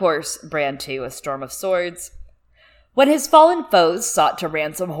 And of course, Bran 2, A Storm of Swords. When his fallen foes sought to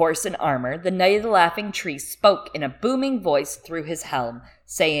ransom horse and armor, the Knight of the Laughing Tree spoke in a booming voice through his helm,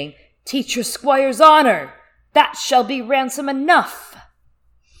 saying, "Teach your squire's honor! That shall be ransom enough!"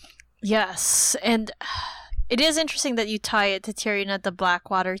 Yes, and it is interesting that you tie it to Tyrion at the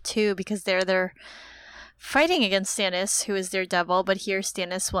Blackwater, too, because they're fighting against Stannis, who is their devil, but here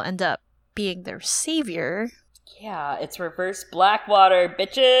Stannis will end up being their savior. Yeah, it's reverse Blackwater,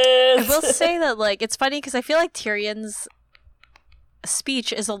 bitches! I will say that, like, it's funny because I feel like Tyrion's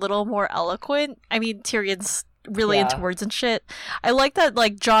speech is a little more eloquent. I mean, Tyrion's really into words and shit. I like that,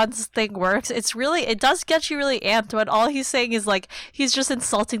 like, Jon's thing works. It does get you really amped when all he's saying is, like, he's just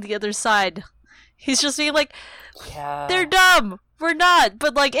insulting the other side. He's just being like, they're dumb! We're not!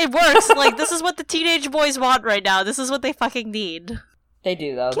 But, like, it works. Like, this is what the teenage boys want right now. This is what they fucking need. They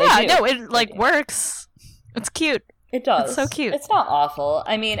do, though. Yeah, no, it, like, works. It's cute. It does. It's so cute. It's not awful.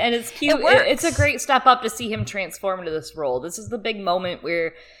 I mean, and it's cute. It's a great step up to see him transform into this role. This is the big moment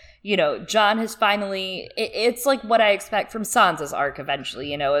where, you know, Jon has finally... It's like what I expect from Sansa's arc eventually,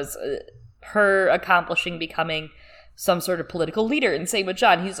 you know, as her accomplishing becoming some sort of political leader. And same with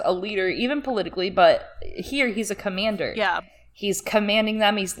Jon. He's a leader, even politically, but here he's a commander. Yeah. He's commanding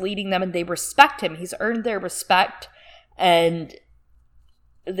them, he's leading them, and they respect him. He's earned their respect, and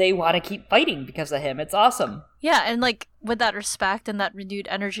they want to keep fighting because of him. It's awesome. Yeah, and like with that respect and that renewed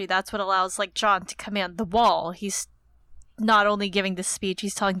energy, that's what allows like Jon to command the wall. He's not only giving this speech,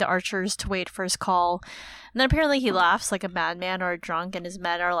 he's telling the archers to wait for his call. And then apparently he laughs like a madman or a drunk, and his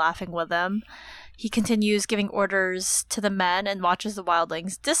men are laughing with him. He continues giving orders to the men and watches the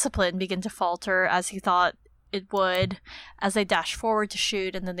wildlings' discipline begin to falter as he thought it would as they dash forward to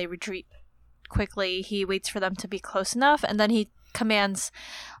shoot, and then they retreat quickly. He waits for them to be close enough, and then he commands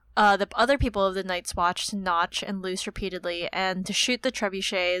the other people of the Night's Watch to notch and loose repeatedly and to shoot the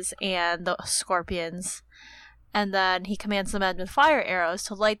trebuchets and the scorpions. And then he commands the men with fire arrows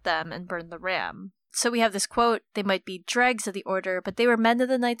to light them and burn the ram. So we have this quote, "They might be dregs of the order, but they were men of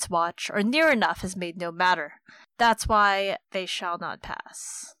the Night's Watch, or near enough has made no matter. That's why they shall not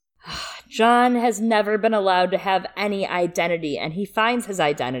pass." Jon has never been allowed to have any identity, and he finds his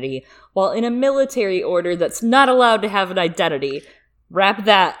identity while in a military order that's not allowed to have an identity. Wrap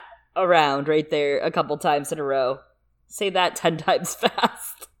that around right there a couple times in a row. Say that 10 times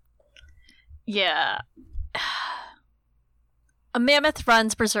fast. Yeah. A mammoth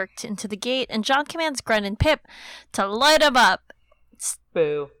runs berserk into the gate, and Jon commands Grenn and Pip to light him up.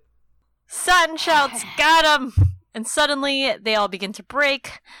 Boo. Sutton shouts, "Got him!" And suddenly, they all begin to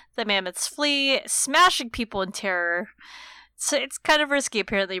break. The mammoths flee, smashing people in terror. So it's kind of risky,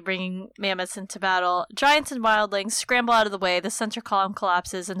 apparently, bringing mammoths into battle. Giants and wildlings scramble out of the way, the center column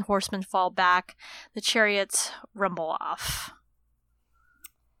collapses, and horsemen fall back. The chariots rumble off.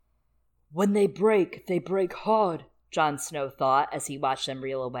 When they break hard, Jon Snow thought as he watched them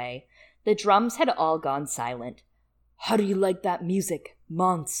reel away. The drums had all gone silent. How do you like that music,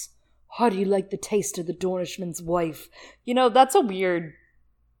 Mance? How do you like the taste of the Dornishman's wife? You know, that's a weird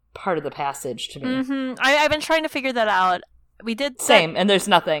part of the passage to me. Mm-hmm. I've been trying to figure that out. We did Same, and there's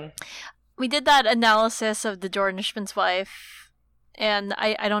nothing. We did that analysis of the Dornishman's wife, and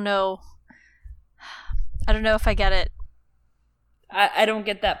I don't know. I don't know if I get it. I don't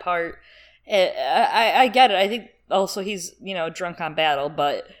get that part. I get it. I think also he's, drunk on battle,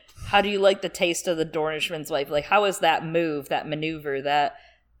 but how do you like the taste of the Dornishman's wife? Like, how is that move, that maneuver, that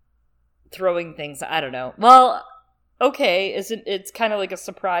throwing things? I don't know. Well, okay, it's kind of like a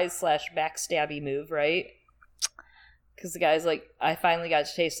surprise / backstabby move, right? Because the guy's like, I finally got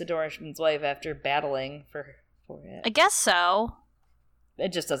to taste the Dornishman's wife after battling for it. I guess so.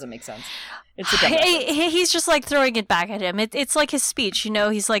 It just doesn't make sense. It's a dumb reference. He's just like throwing it back at him. It's like his speech,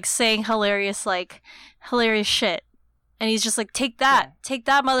 he's like saying hilarious shit. And he's just like, take that,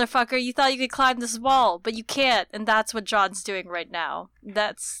 motherfucker. You thought you could climb this wall, but you can't. And that's what Jon's doing right now.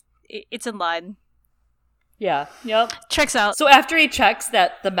 It's in line. Yeah, yep. Checks out. So after he checks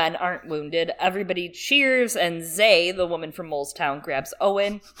that the men aren't wounded, everybody cheers, and Zay, the woman from Molestown, grabs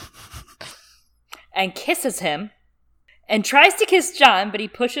Owen and kisses him and tries to kiss Jon, but he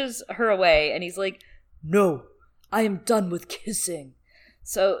pushes her away, and he's like, "No, I am done with kissing."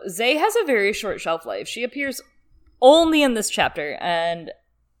 So Zay has a very short shelf life. She appears only in this chapter, and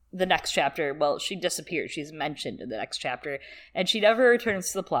the next chapter, well, she disappears. She's mentioned in the next chapter, and she never returns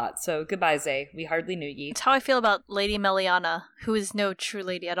to the plot. So goodbye, Zay. We hardly knew ye. It's how I feel about Lady Meliana, who is no true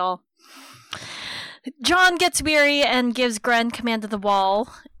lady at all. Jon gets weary and gives Grenn command of the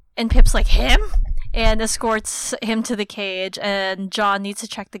wall, and Pip's like, him? And escorts him to the cage, and Jon needs to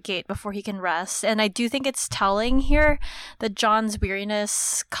check the gate before he can rest. And I do think it's telling here that Jon's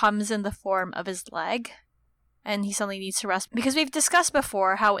weariness comes in the form of his leg, and he suddenly needs to rest. Because we've discussed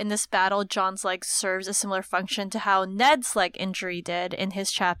before how in this battle, Jon's leg serves a similar function to how Ned's leg injury did in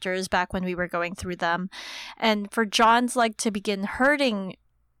his chapters back when we were going through them. And for Jon's leg to begin hurting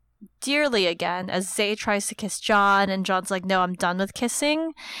dearly again as Zay tries to kiss Jon, and Jon's like, no, I'm done with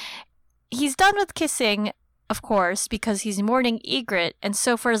kissing. He's done with kissing, of course, because he's mourning Ygritte, and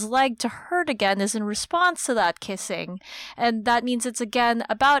so for his leg to hurt again is in response to that kissing. And that means it's again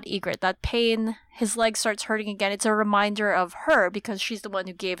about Ygritte, that pain, his leg starts hurting again. It's a reminder of her because she's the one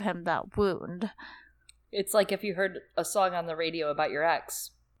who gave him that wound. It's like if you heard a song on the radio about your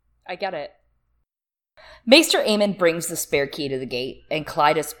ex. I get it. Maester Aemon brings the spare key to the gate, and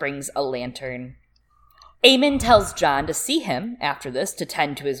Clydas brings a lantern. Aemon tells Jon to see him, after this, to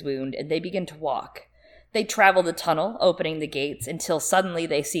tend to his wound, and they begin to walk. They travel the tunnel, opening the gates, until suddenly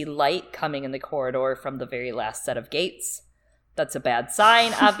they see light coming in the corridor from the very last set of gates. That's a bad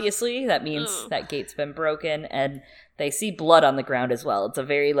sign, obviously. That means that gate's been broken, and they see blood on the ground as well. It's a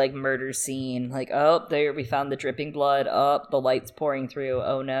very, murder scene. Oh, there, we found the dripping blood. Oh, the light's pouring through.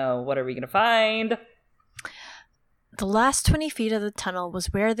 Oh no, what are we gonna find? The last 20 feet of the tunnel was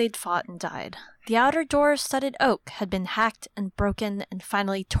where they'd fought and died. The outer door of studded oak had been hacked and broken and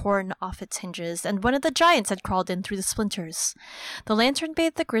finally torn off its hinges, and one of the giants had crawled in through the splinters. The lantern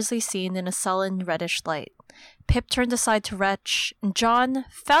bathed the grisly scene in a sullen, reddish light. Pip turned aside to retch, and John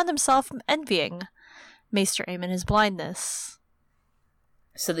found himself envying Maester Aemon his blindness.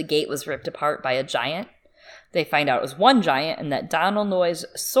 So the gate was ripped apart by a giant. They find out it was one giant, and that Donal Noye's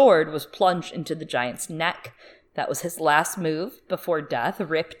sword was plunged into the giant's neck. That was his last move before death.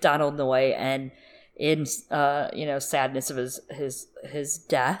 Rip Donal Noye, and in sadness of his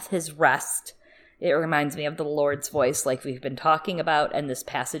death, his rest. It reminds me of the Lord's voice, like we've been talking about, and this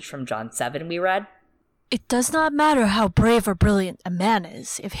passage from John 7 we read. It does not matter how brave or brilliant a man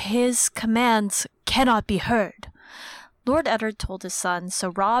is, if his commands cannot be heard. Lord Eddard told his son,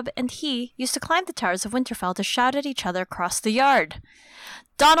 so Robb and he used to climb the towers of Winterfell to shout at each other across the yard.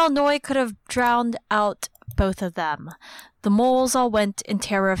 Donal Noye could have drowned out both of them. The moles all went in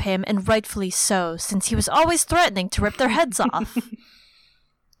terror of him, and rightfully so, since he was always threatening to rip their heads off.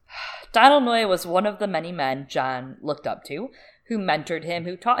 Donal Noye was one of the many men Jon looked up to, who mentored him,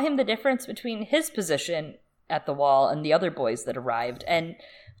 who taught him the difference between his position at the wall and the other boys that arrived. And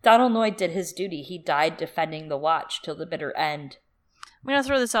Donal Noye did his duty. He died defending the Watch till the bitter end. I'm going to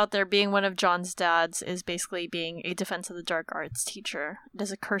throw this out there. Being one of Jon's dads is basically being a Defense of the Dark Arts teacher. It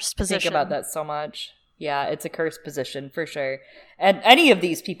is a cursed position. Think about that so much. Yeah, it's a cursed position for sure. And any of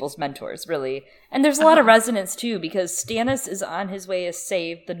these people's mentors, really. And there's a lot of resonance, too, because Stannis is on his way to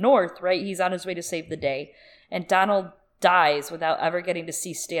save the North, right? He's on his way to save the day. And Donald dies without ever getting to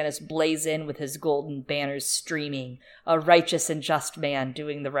see Stannis blaze in with his golden banners streaming, a righteous and just man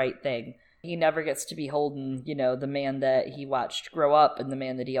doing the right thing. He never gets to beholden, the man that he watched grow up and the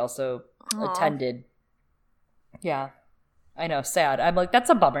man that he also attended. Yeah, I know, sad. I'm like,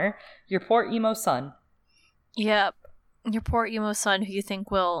 that's a bummer. Your poor emo son. Yep. Your poor emo son who you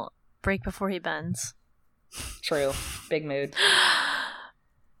think will break before he bends. True. Big mood.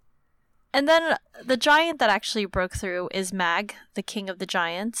 And then the giant that actually broke through is Mag, the king of the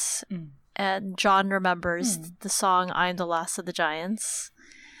giants. And Jon remembers the song I'm the Last of the Giants.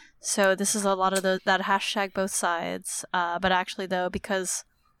 So this is a lot of that hashtag both sides. But actually, though, because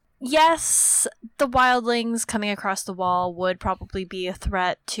yes, the wildlings coming across the wall would probably be a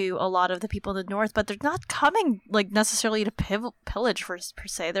threat to a lot of the people in the north, but they're not coming necessarily to pillage per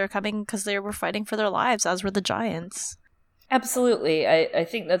se. They're coming because they were fighting for their lives, as were the giants. Absolutely. I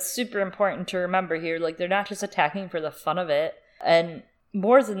think that's super important to remember here. They're not just attacking for the fun of it. And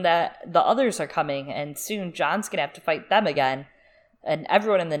more than that, the others are coming, and soon Jon's going to have to fight them again. And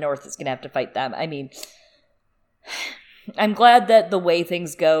everyone in the north is going to have to fight them. I mean, I'm glad that the way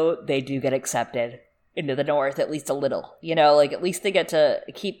things go, they do get accepted into the north, at least a little. At least they get to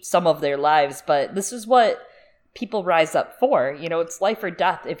keep some of their lives. But this is what people rise up for. It's life or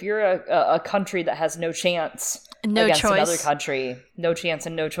death. If you're a country that has no chance against another country, no chance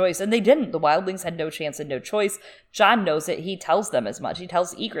and no choice. And they didn't. The wildlings had no chance and no choice. Jon knows it. He tells them as much. He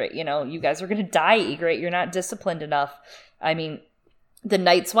tells Ygritte, you guys are going to die, Ygritte. You're not disciplined enough. I mean, the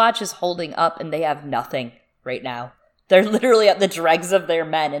Night's Watch is holding up, and they have nothing right now. They're literally at the dregs of their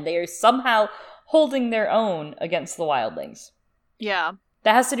men, and they are somehow holding their own against the wildlings. Yeah.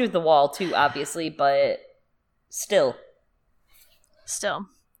 That has to do with the wall, too, obviously, but still.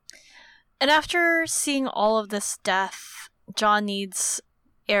 And after seeing all of this death, Jon needs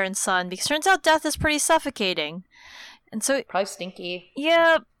Aeron's son, because it turns out death is pretty suffocating. And so probably stinky.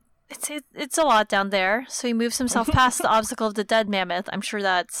 Yeah, it's a lot down there. So he moves himself past the obstacle of the dead mammoth. I'm sure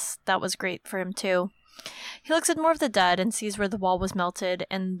that was great for him too. He looks at more of the dead and sees where the wall was melted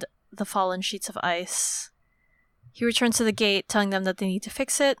and the fallen sheets of ice. He returns to the gate, telling them that they need to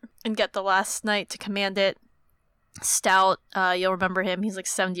fix it and get the last knight to command it. Stout, you'll remember him. He's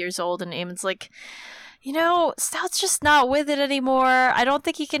 70 years old, and Aemon's like, Stout's just not with it anymore. I don't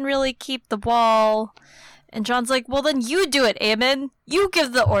think he can really keep the wall. And Jon's like, well, then you do it, Aemon. You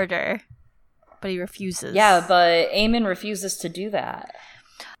give the order. But he refuses. Yeah, but Aemon refuses to do that.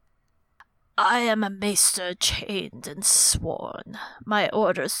 I am a maester chained and sworn. My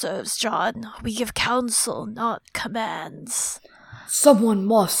order serves, Jon. We give counsel, not commands. Someone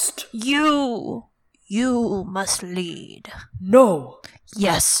must. You must lead. No.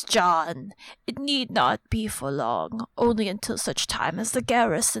 Yes, Jon. It need not be for long, only until such time as the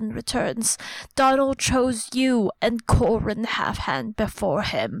garrison returns. Donald chose you and Corran Halfhand before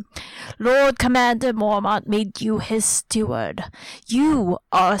him. Lord Commander Mormont made you his steward. You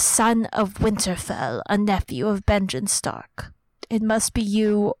are a son of Winterfell, a nephew of Benjen Stark. It must be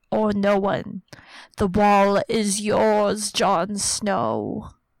you or no one. The wall is yours, Jon Snow.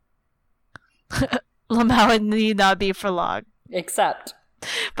 Lamau need not be for long. Except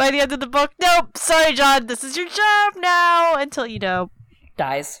by the end of the book, nope, sorry, John, this is your job now, until,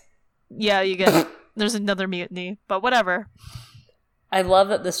 dies. Yeah, you get there's another mutiny, but whatever. I love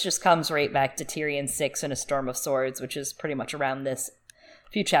that this just comes right back to Tyrion 6 in A Storm of Swords, which is pretty much around this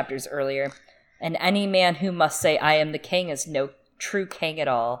few chapters earlier. And any man who must say, I am the king, is no true king at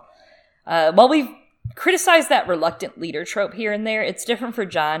all. While we've criticized that reluctant leader trope here and there, it's different for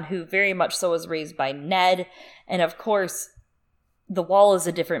Jon, who very much so was raised by Ned. And of course, the Wall is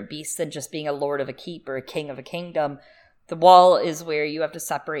a different beast than just being a lord of a keep or a king of a kingdom. The Wall is where you have to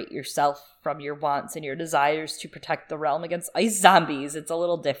separate yourself from your wants and your desires to protect the realm against ice zombies. It's a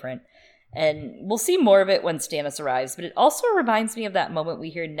little different. And we'll see more of it when Stannis arrives, but it also reminds me of that moment we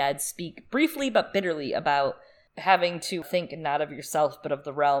hear Ned speak briefly but bitterly about having to think not of yourself but of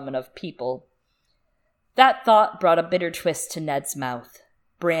the realm and of people. That thought brought a bitter twist to Ned's mouth.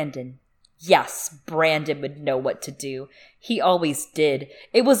 Brandon. Yes, Brandon would know what to do. He always did.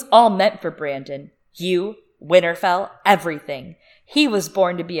 It was all meant for Brandon. You, Winterfell, everything. He was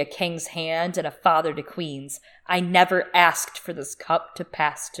born to be a king's hand and a father to queens. I never asked for this cup to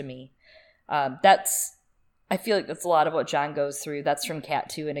pass to me. I feel like that's a lot of what Jon goes through. That's from Cat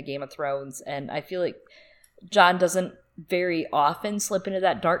 2 in A Game of Thrones. And I feel like Jon doesn't very often slip into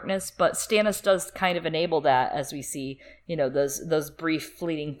that darkness, but Stannis does kind of enable that, as we see, those brief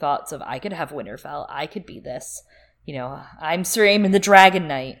fleeting thoughts of, I could have Winterfell, I could be this, I'm Sir Aemon the Dragon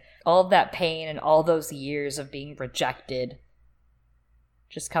Knight. All of that pain and all those years of being rejected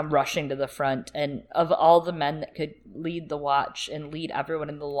just come rushing to the front. And of all the men that could lead the Watch and lead everyone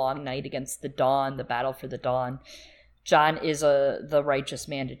in the long night against the Dawn, the battle for the Dawn, Jon is the righteous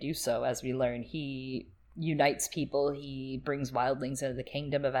man to do so, as we learn. He unites people. He brings wildlings into the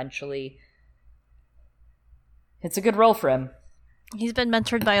kingdom eventually. It's a good role for him. He's been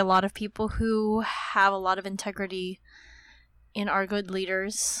mentored by a lot of people who have a lot of integrity and are good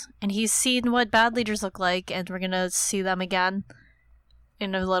leaders. And he's seen what bad leaders look like, and we're going to see them again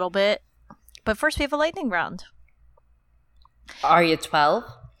in a little bit. But first we have a lightning round. Arya 12.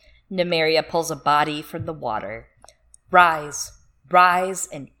 Nymeria pulls a body from the water. Rise, rise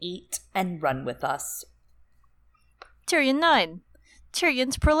and eat and run with us. Tyrion 9.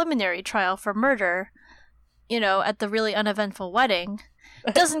 Tyrion's preliminary trial for murder, at the really uneventful wedding,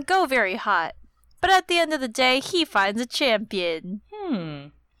 doesn't go very hot. But at the end of the day, he finds a champion.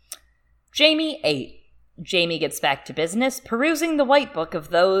 Jaime 8. Jaime gets back to business, perusing the white book of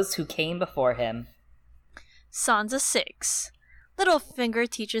those who came before him. Sansa 6. Littlefinger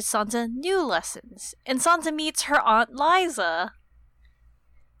teaches Sansa new lessons, and Sansa meets her Aunt Lysa.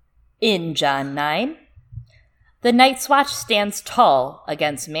 In Jon 9. The Night's Watch stands tall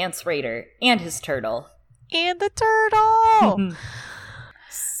against Mance Rayder and his turtle. And the turtle!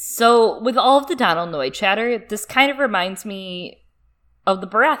 So, with all of the Donal-Noye chatter, this kind of reminds me of the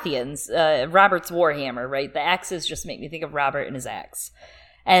Baratheons, Robert's Warhammer, right? The axes just make me think of Robert and his axe.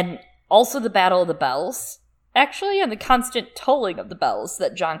 And also the Battle of the Bells, actually, and the constant tolling of the bells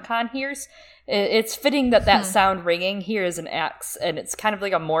that Jon Con hears. It's fitting that sound ringing here is an axe, and it's kind of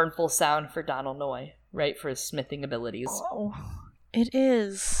like a mournful sound for Donal-Noye, right? For his smithing abilities. Oh, it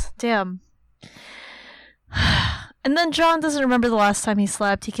is. Damn. And then Jon doesn't remember the last time he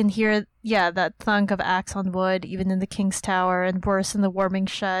slept. He can hear, that thunk of axe on wood, even in the King's Tower, and worse in the warming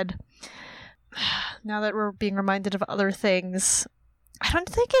shed. Now that we're being reminded of other things, I don't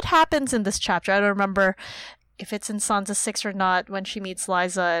think it happens in this chapter. I don't remember if it's in Sansa 6 or not, when she meets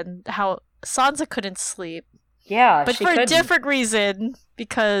Lysa, and how Sansa couldn't sleep. Yeah, but for a different reason,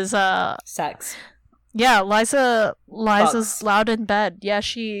 because sex. Yeah, Lysa's fucks. loud in bed. Yeah,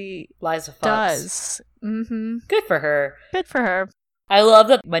 she Lysa fucks. does. Mm-hmm. Good for her. Good for her. I love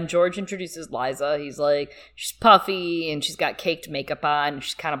that when George introduces Lysa, he's like, she's puffy and she's got caked makeup on, and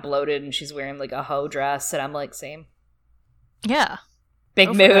she's kind of bloated and she's wearing like a hoe dress, and I'm like, same. Yeah. Big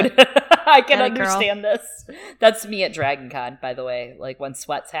Go mood. I can Get it, understand this. That's me at DragonCon, by the way. Like when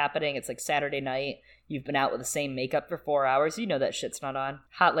sweat's happening, it's like Saturday night, you've been out with the same makeup for 4 hours, you know that shit's not on.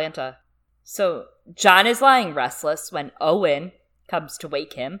 Hotlanta. So Jon is lying restless when Owen comes to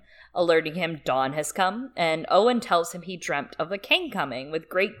wake him, alerting him dawn has come, and Owen tells him he dreamt of the king coming with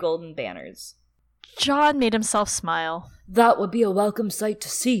great golden banners. Jon made himself smile. That would be a welcome sight to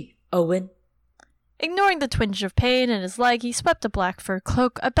see, Owen. Ignoring the twinge of pain in his leg, he swept a black fur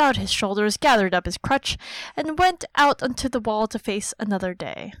cloak about his shoulders, gathered up his crutch, and went out onto the wall to face another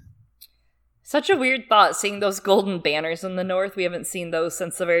day. Such a weird thought, seeing those golden banners in the north. We haven't seen those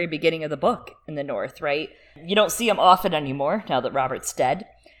since the very beginning of the book in the north, right? You don't see them often anymore, now that Robert's dead.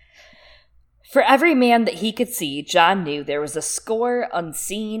 For every man that he could see, Jon knew there was a score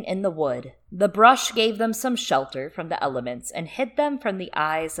unseen in the wood. The brush gave them some shelter from the elements and hid them from the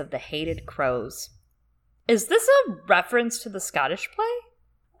eyes of the hated crows. Is this a reference to the Scottish play?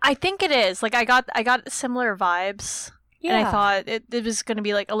 I think it is. Like, I got similar vibes. Yeah. And I thought it was going to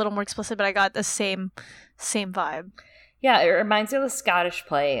be, like, a little more explicit, but I got the same vibe. Yeah, it reminds me of the Scottish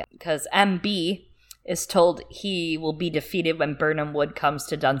play, because MB is told he will be defeated when Birnam Wood comes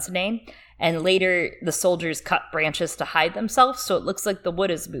to Dunsinane, and later the soldiers cut branches to hide themselves, so it looks like the wood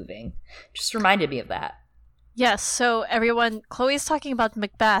is moving. Just reminded me of that. Yes, so everyone, Chloe's talking about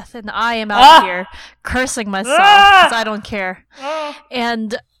Macbeth, and I am out here cursing myself, because I don't care.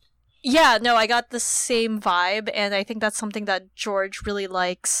 And yeah, no, I got the same vibe, and I think that's something that George really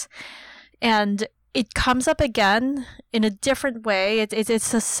likes. And it comes up again in a different way.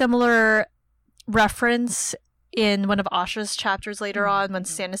 It's a similar reference in one of Asha's chapters later on when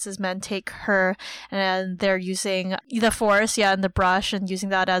Stannis' men take her and they're using the forest, and the brush, and using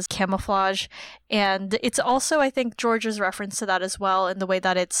that as camouflage. And it's also, I think, George's reference to that as well in the way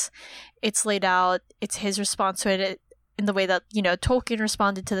that it's laid out. It's his response to it in the way that, you know, Tolkien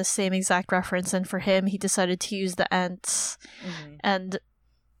responded to the same exact reference, and for him, he decided to use the Ents. And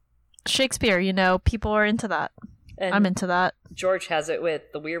Shakespeare, you know, people are into that. And I'm into that. George has it with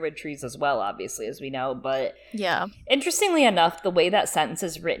the weirwood trees as well, obviously, as we know. But yeah, interestingly enough, the way that sentence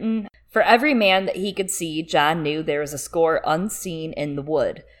is written, for every man that he could see, Jon knew there was a score unseen in the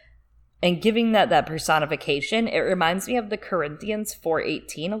wood. And giving that personification, it reminds me of the Corinthians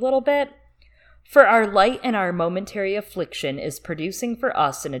 4:18 a little bit. For our light and our momentary affliction is producing for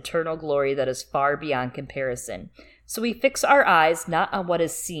us an eternal glory that is far beyond comparison. So we fix our eyes not on what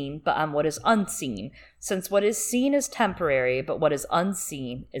is seen, but on what is unseen, since what is seen is temporary, but what is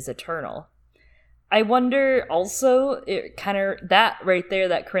unseen is eternal. I wonder also, that right there,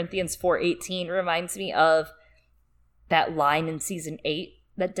 that Corinthians 4:18 reminds me of that line in season 8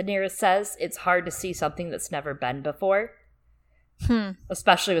 that Daenerys says, it's hard to see something that's never been before.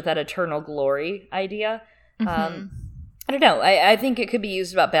 Especially with that eternal glory idea. I don't know. I think it could be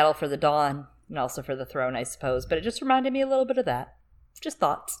used about Battle for the Dawn and also for the throne, I suppose. But it just reminded me a little bit of that. Just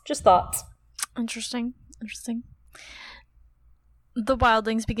thoughts. Interesting. The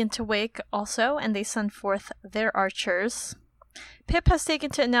wildlings begin to wake also, and they send forth their archers. Pip has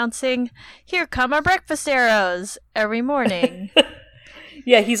taken to announcing, "Here come our breakfast arrows," every morning.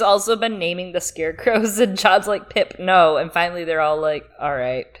 Yeah, he's also been naming the scarecrows, and Jon's like, Pip, no. And finally they're all like, all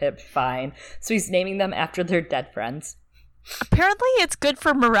right, Pip, fine. So he's naming them after their dead friends. Apparently it's good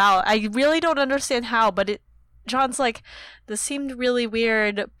for morale. I really don't understand how, but Jon's like, this seemed really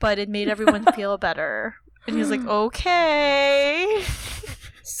weird, but it made everyone feel better. And he's like, okay.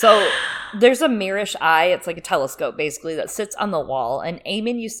 So there's a Mirish eye. It's like a telescope, basically, that sits on the wall. And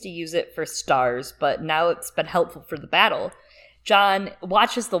Aemon used to use it for stars, but now it's been helpful for the battle. Jon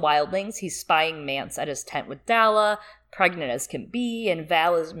watches the wildlings. He's spying Mance at his tent with Dalla, pregnant as can be, and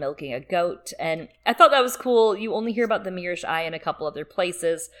Val is milking a goat. And I thought that was cool. You only hear about the Mirish eye in a couple other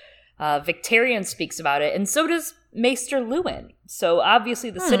places. Victarion speaks about it, and so does Maester Luwin. So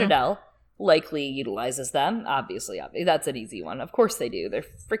obviously the Citadel likely utilizes them. Obviously, that's an easy one. Of course they do. They're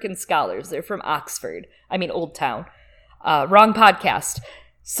freaking scholars. They're from Oxford. I mean, Old Town. Wrong podcast.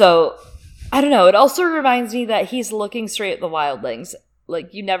 So I don't know. It also reminds me that he's looking straight at the wildlings.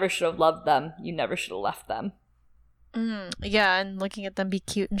 Like, you never should have loved them. You never should have left them. Yeah, and looking at them be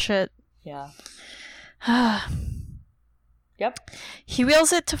cute and shit. Yeah. Yep. He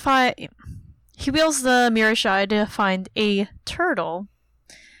wheels the Mirish eye to find a turtle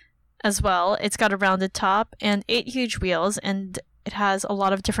as well. It's got a rounded top and 8 huge wheels, and it has a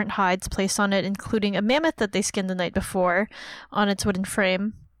lot of different hides placed on it, including a mammoth that they skinned the night before on its wooden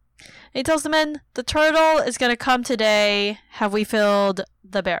frame. And he tells the men, the turtle is going to come today. Have we filled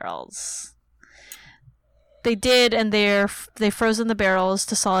the barrels? They did, and they've frozen the barrels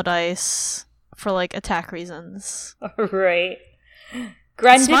to solid ice for, like, attack reasons. Right.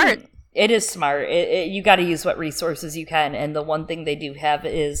 Smart. It is smart. You got to use what resources you can, and the one thing they do have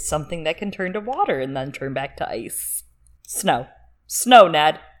is something that can turn to water and then turn back to ice. Snow,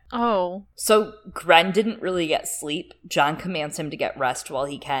 Ned. Oh. So Gren didn't really get sleep. Jon commands him to get rest while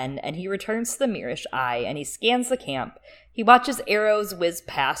he can, and he returns to the Mirish eye, and he scans the camp. He watches arrows whiz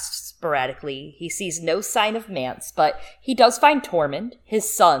past sporadically. He sees no sign of Mance, but he does find Tormund,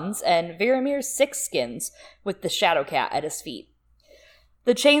 his sons, and Varamir's 6 skins with the Shadowcat at his feet.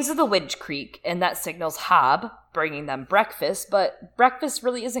 The chains of the winch creak, and that signals Hob, bringing them breakfast, but breakfast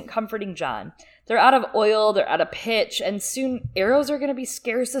really isn't comforting Jon. They're out of oil, they're out of pitch, and soon arrows are going to be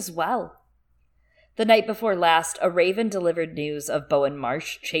scarce as well. The night before last, a raven delivered news of Bowen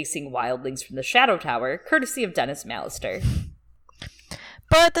Marsh chasing wildlings from the Shadow Tower, courtesy of Denys Mallister.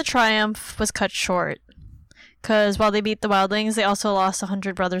 But the triumph was cut short. Because while they beat the wildlings, they also lost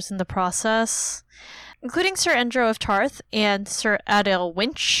 100 brothers in the process, including Sir Endro of Tarth and Sir Adel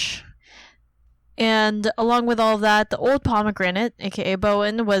Winch. And along with all of that, the old pomegranate, aka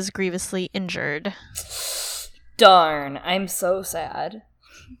Bowen, was grievously injured. Darn, I'm so sad.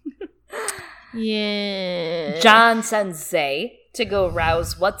 Yeah. Jon sends Zay to go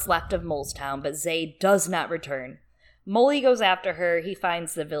rouse what's left of Molestown, but Zay does not return. Molly goes after her, he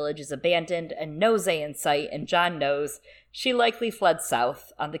finds the village is abandoned and no Zay in sight, and Jon knows she likely fled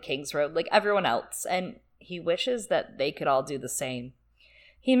south on the King's Road like everyone else, and he wishes that they could all do the same.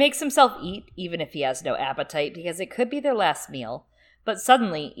 He makes himself eat, even if he has no appetite, because it could be their last meal. But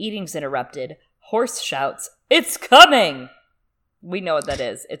suddenly, eating's interrupted. Horse shouts, "It's coming!" We know what that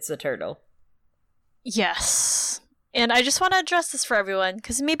is. It's a turtle. Yes. And I just want to address this for everyone,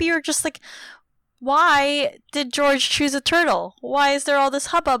 because maybe you're just like, why did George choose a turtle? Why is there all this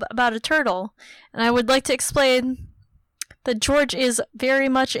hubbub about a turtle? And I would like to explain that George is very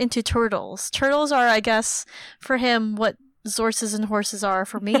much into turtles. Turtles are, I guess, for him, what Zorses and horses are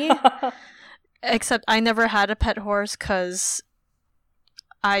for me. Except I never had a pet horse because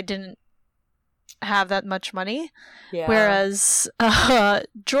I didn't have that much money. Yeah. Whereas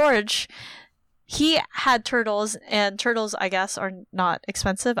George, he had turtles, and turtles, I guess, are not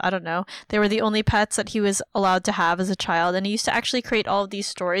expensive. I don't know. They were the only pets that he was allowed to have as a child, and he used to actually create all of these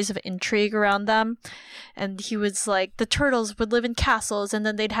stories of intrigue around them. And he was like, the turtles would live in castles, and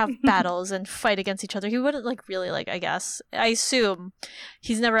then they'd have battles and fight against each other. He wouldn't, like, really, like, I guess. I assume,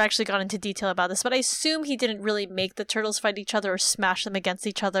 he's never actually gone into detail about this, but I assume he didn't really make the turtles fight each other or smash them against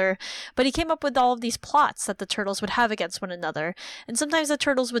each other. But he came up with all of these plots that the turtles would have against one another. And sometimes the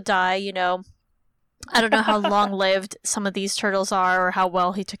turtles would die, you know. I don't know how long-lived some of these turtles are or how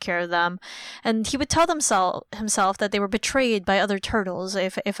well he took care of them. And he would tell himself that they were betrayed by other turtles,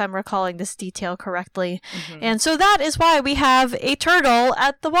 if I'm recalling this detail correctly. Mm-hmm. And so that is why we have a turtle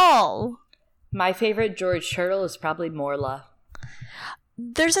at the wall. My favorite George turtle is probably Morla.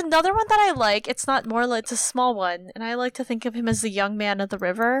 There's another one that I like. It's not Morla, it's a small one. And I like to think of him as the young man of the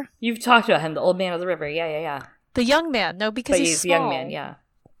river. You've talked about him, the old man of the river. Yeah. The young man. No, because he's small. A young man, yeah.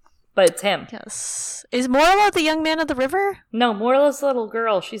 But it's him. Yes. Is Morla the young man of the river? No, Morla's a little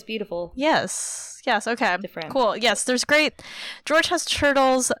girl. She's beautiful. Yes, okay. Different. Cool. Yes, there's great. George has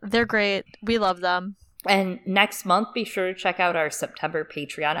turtles. They're great. We love them. And next month, be sure to check out our September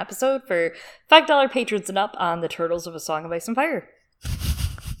Patreon episode for $5 patrons and up on the Turtles of A Song of Ice and Fire.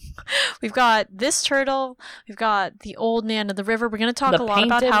 We've got this turtle. We've got the old man of the river. We're going to talk a lot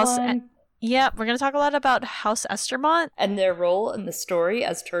about House... Yeah, we're going to talk a lot about House Estermont. And their role in the story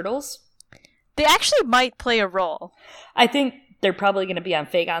as turtles. They actually might play a role. I think they're probably going to be on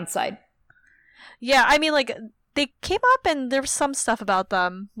Fagon's side. Yeah, I mean, like, they came up and there was some stuff about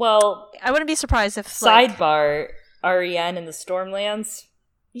them. Well... I wouldn't be surprised if, Sidebar, Arianne in the Stormlands.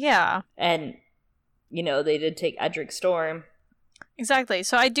 Yeah. And, you know, they did take Edric Storm. Exactly.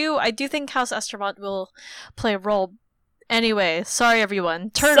 So I do think House Estermont will play a role. Anyway, sorry everyone.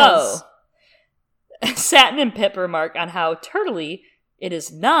 Turtles! So... Satin and Pip remark on how turtly it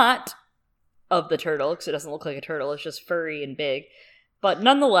is not of the turtle, because it doesn't look like a turtle, it's just furry and big. But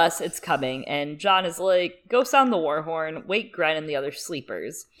nonetheless, it's coming, and Jon is like, go sound the war horn, wake Gren and the other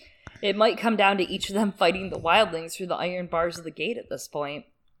sleepers. It might come down to each of them fighting the wildlings through the iron bars of the gate at this point.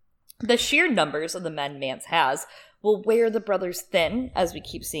 The sheer numbers of the men Mance has will wear the brothers thin, as we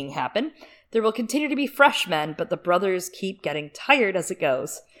keep seeing happen. There will continue to be fresh men, but the brothers keep getting tired as it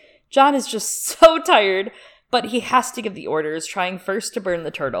goes. Jon is just so tired, but he has to give the orders, trying first to burn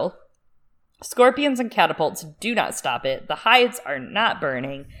the turtle. Scorpions and catapults do not stop it. The hides are not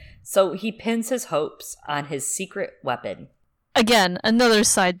burning, so he pins his hopes on his secret weapon. Again, another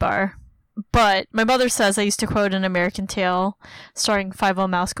sidebar. But my mother says I used to quote an American Tale starring Fievel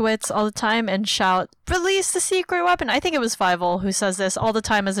Mouskowitz all the time and shout, "Release the secret weapon!" I think it was Fievel who says this all the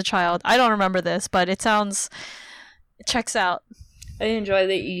time as a child. I don't remember this, but it checks out. I enjoy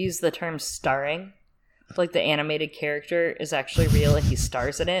that you use the term starring. Like, the animated character is actually real and he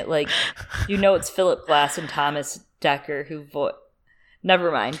stars in it. Like, you know it's Philip Glass and Thomas Dekker who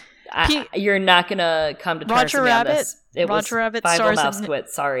Never mind. You're not going to come to terms with me on this. It Roger Rabbit Fievel Mouskowitz.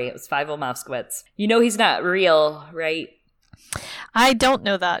 Sorry, it was Fievel Mouskowitz. You know he's not real, right? I don't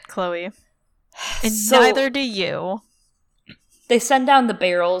know that, Chloe. And neither do you. They send down the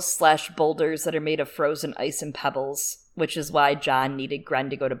barrels/boulders that are made of frozen ice and pebbles, which is why Jon needed Gren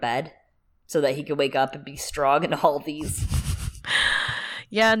to go to bed, so that he could wake up and be strong in all these.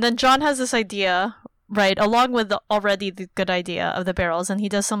 Yeah, and then Jon has this idea, right, along with the good idea of the barrels, and he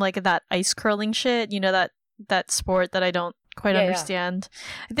does some, like, that ice curling shit, you know, that sport that I don't quite understand.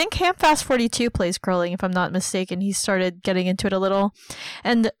 I think Camp Fast 42 plays curling, if I'm not mistaken. He started getting into it a little.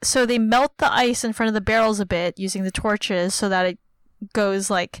 And so they melt the ice in front of the barrels a bit using the torches so that it goes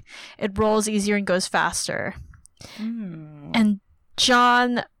like, it rolls easier and goes faster. And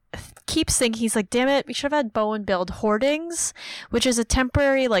John keeps thinking, he's like, damn it, we should have had Bowen build hoardings, which is a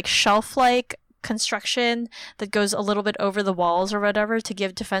temporary like shelf-like construction that goes a little bit over the walls or whatever to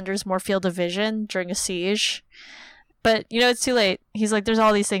give defenders more field of vision during a siege. But, it's too late. He's like, there's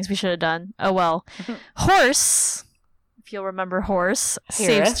all these things we should have done. Oh, well. Horse, if you'll remember Horse,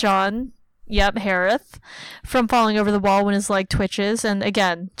 saves John, Harith, from falling over the wall when his leg twitches. And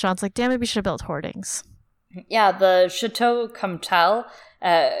again, John's like, damn it, we should have built hoardings. Yeah, the Chateau Comtal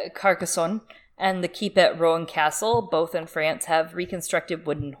at Carcassonne and the Keep at Rouen Castle, both in France, have reconstructed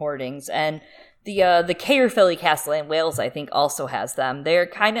wooden hoardings. And the Caerphilly Castle in Wales, I think, also has them. They're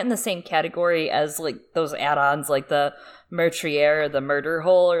kind of in the same category as, like, those add-ons, like the Meurtrier or the Murder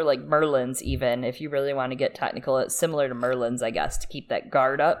Hole, or, like, Merlin's even, if you really want to get technical. It's similar to Merlin's, I guess, to keep that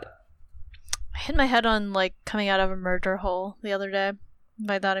guard up. I hit my head on, like, coming out of a murder hole the other day.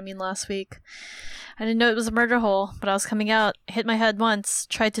 By that, I mean last week. I didn't know it was a murder hole, but I was coming out, hit my head once,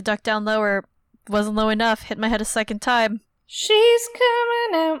 tried to duck down lower, wasn't low enough, hit my head a second time. She's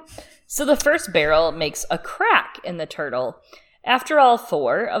coming out. So the first barrel makes a crack in the turtle. After all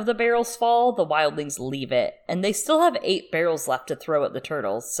 4 of the barrels fall, the wildlings leave it, and they still have 8 barrels left to throw at the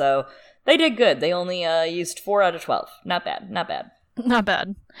turtles, so they did good. They only used 4 out of 12. Not bad, not bad. Not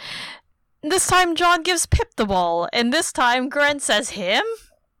bad. This time John gives Pip the ball, and this time Gren says him?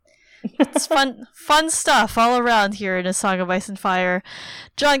 It's fun stuff all around here in A Song of Ice and Fire.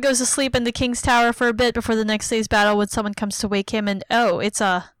 John goes to sleep in the King's Tower for a bit before the next day's battle when someone comes to wake him, and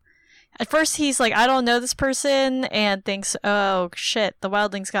at first he's like, I don't know this person, and thinks, oh shit, the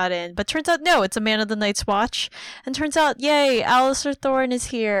wildlings got in. But turns out, no, it's a man of the Night's Watch. And turns out, yay, Alistair Thorne is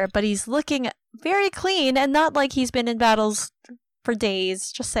here, but he's looking very clean and not like he's been in battles for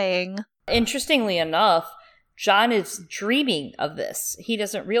days, just saying. Interestingly enough, John is dreaming of this. He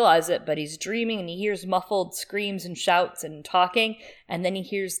doesn't realize it, but he's dreaming, and he hears muffled screams and shouts and talking, and then he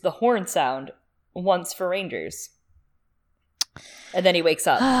hears the horn sound once for Rangers. And then he wakes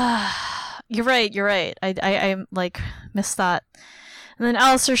up. You're right. I like, missed that. And then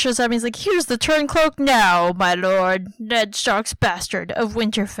Alistair shows up and he's like, here's the turncloak now, my lord, Ned Stark's bastard of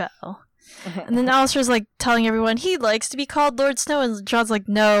Winterfell. And then Alistair's like telling everyone he likes to be called Lord Snow, and John's like,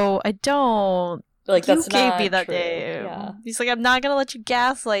 no, I don't. Like, you that's gave not me that true. name. Yeah. He's like, I'm not gonna let you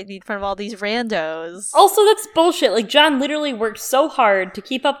gaslight me in front of all these randos. Also, that's bullshit. Like, John literally worked so hard to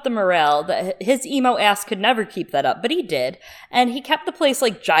keep up the morale that his emo ass could never keep that up, but he did. And he kept the place,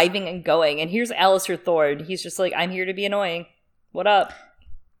 like, jiving and going. And here's Alistair Thorne. He's just like, I'm here to be annoying. What up?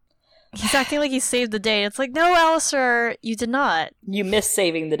 He's acting like he saved the day. It's like, no, Alistair, you did not. You missed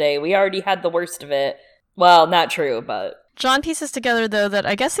saving the day. We already had the worst of it. Well, not true, but... John pieces together, though, that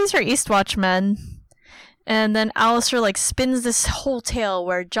I guess these are Eastwatch men. And then Alistair, like, spins this whole tale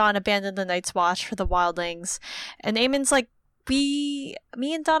where John abandoned the Night's Watch for the wildlings. And Aemon's like, me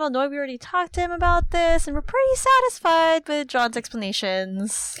and Donald know we already talked to him about this, and we're pretty satisfied with John's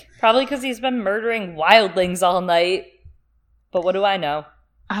explanations. Probably because he's been murdering wildlings all night. But what do I know?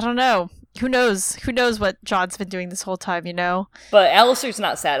 I don't know. Who knows? Who knows what John's been doing this whole time, you know? But Alistair's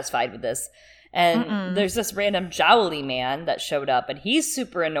not satisfied with this. And there's this random jowly man that showed up, and he's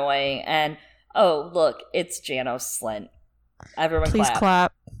super annoying. And, oh, look, it's Janos Slynt. Everyone Please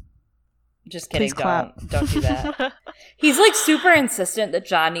clap. Just kidding. Please clap. Don't do that. He's, like, super insistent that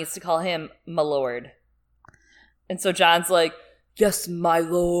John needs to call him my lord. And so John's like, yes, my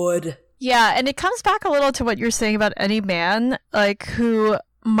lord. Yeah, and it comes back a little to what you're saying about any man, like, who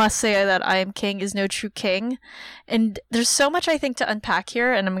must say that I am king is no true king. And there's so much, I think, to unpack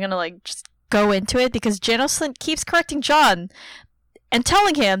here, and I'm gonna, like, just go into it, because Janos Slynt keeps correcting John and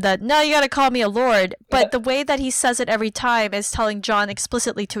telling him that, no, you gotta call me a lord, but the way that he says it every time is telling John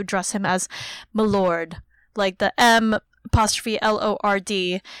explicitly to address him as my lord, like the M''Lord,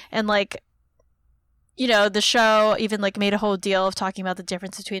 and, like, you know, the show even, like, made a whole deal of talking about the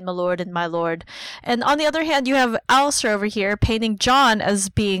difference between my lord and my lord. And on the other hand, you have Alistair over here painting John as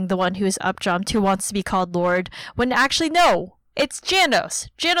being the one who is up-jumped, who wants to be called lord, when actually, no, it's Janos.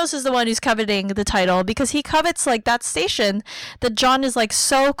 Janos is the one who's coveting the title, because he covets, like, that station that John is, like,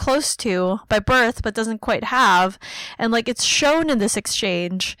 so close to by birth, but doesn't quite have. And, like, it's shown in this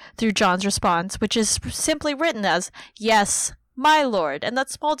exchange through John's response, which is simply written as, yes, my lord. And that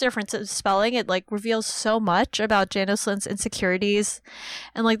small difference of spelling, it, like, reveals so much about Janos Slynt's insecurities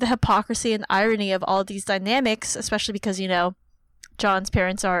and, like, the hypocrisy and irony of all these dynamics, especially because, you know, John's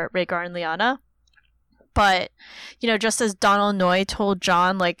parents are Rhaegar and Lyanna. But, just as Donal Noye told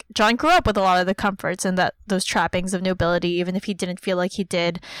Jon, like, Jon grew up with a lot of the comforts and those trappings of nobility, even if he didn't feel like he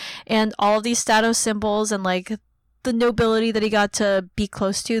did. And all of these status symbols and, like, the nobility that he got to be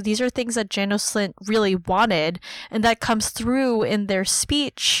close to, these are things that Janos Slynt really wanted, and that comes through in their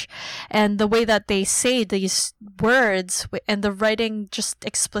speech and the way that they say these words, and the writing just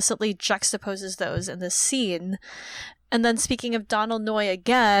explicitly juxtaposes those in this scene. And then speaking of Donal Noye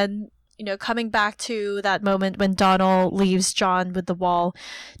again, coming back to that moment when Donal leaves Jon with the wall,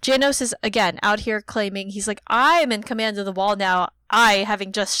 Janos is again out here claiming he's like, I'm in command of the wall now, I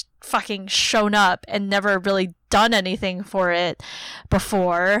having just fucking shown up and never really done anything for it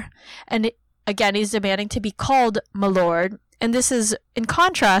before. And again, he's demanding to be called my lord. And this is in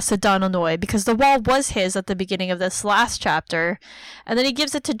contrast to Donal Noye, because the wall was his at the beginning of this last chapter. And then he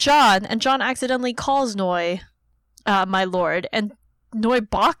gives it to Jon, and Jon accidentally calls Noye my lord. And Noye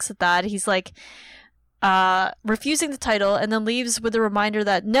balks at that. He's like, refusing the title, and then leaves with a reminder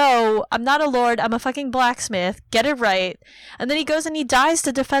that, no, I'm not a lord, I'm a fucking blacksmith, get it right. And then he goes and he dies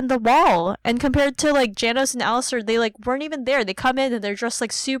to defend the wall. And compared to, like, Janos and Alliser, they, like, weren't even there. They come in and they're just,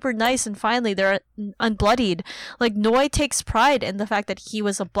 like, super nice, and finally they're unbloodied. Like, Noye takes pride in the fact that he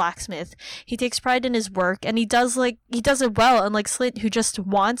was a blacksmith. He takes pride in his work, and he does it well. And, like, Slynt, who just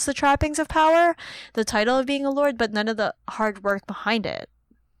wants the trappings of power, the title of being a lord, but none of the hard work behind it.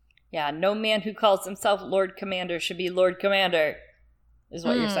 Yeah, no man who calls himself Lord Commander should be Lord Commander, is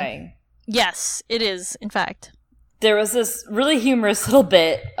what you're saying. Yes, it is, in fact. There was this really humorous little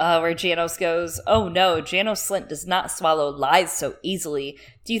bit where Janos goes, oh no, Janos Slynt does not swallow lies so easily.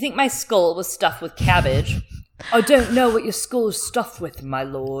 Do you think my skull was stuffed with cabbage? I don't know what your skull is stuffed with, my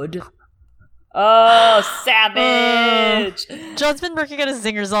lord. Oh, savage! Jon's been working on his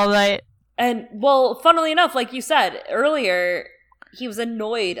zingers all night. And, well, funnily enough, like you said earlier, he was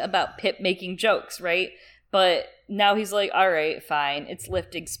annoyed about Pip making jokes, right? But now he's like, all right, fine, it's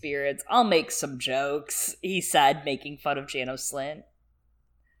lifting spirits, I'll make some jokes, he said, making fun of Janos Slynt.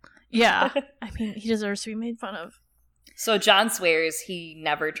 Yeah, I mean, he deserves to be made fun of. So Jon swears he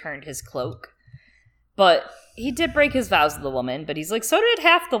never turned his cloak. But he did break his vows to the woman, but he's like, so did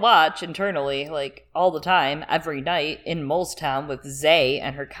half the watch internally, like, all the time, every night, in Molestown with Zay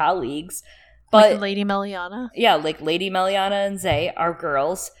and her colleagues. But like Lady Meliana? Yeah, like Lady Meliana and Zay are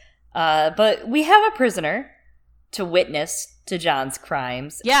girls. But we have a prisoner to witness to Jon's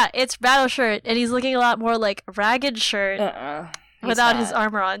crimes. Yeah, it's Rattleshirt, and he's looking a lot more like Ragged Shirt without his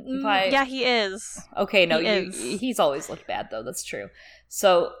armor on. Yeah, he is. Okay, no, he's always looked bad, though. That's true.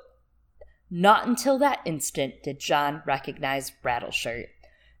 So, not until that instant did Jon recognize Rattleshirt.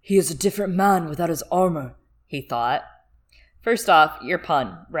 He is a different man without his armor, he thought. First off, your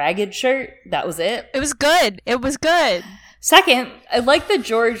pun. Ragged Shirt? That was it? It was good. It was good. Second, I like that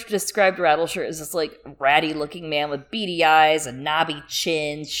George described Rattleshirt as this, like, ratty-looking man with beady eyes, a knobby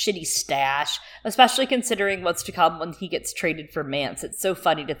chin, shitty stash, especially considering what's to come when he gets traded for Mance. It's so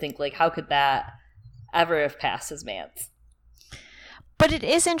funny to think, like, how could that ever have passed as Mance? But it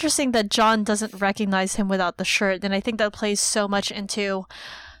is interesting that Jon doesn't recognize him without the shirt, and I think that plays so much into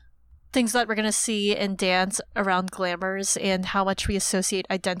things that we're going to see in dance around glamours and how much we associate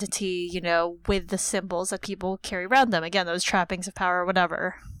identity, with the symbols that people carry around them. Again, those trappings of power or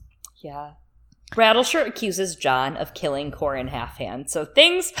whatever. Yeah. Rattleshirt accuses Jon of killing Qhorin Halfhand, so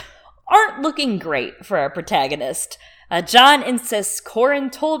things aren't looking great for our protagonist. Jon insists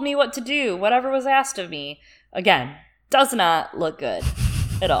Qhorin told me what to do, whatever was asked of me. Again, does not look good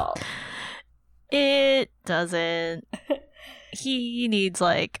at all. It doesn't. He needs,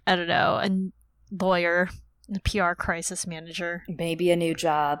 I don't know, a lawyer, a PR crisis manager. Maybe a new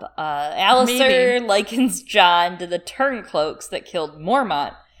job. Alliser likens Jon to the Turncloaks that killed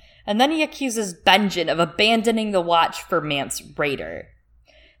Mormont, and then he accuses Benjen of abandoning the watch for Mance Rayder.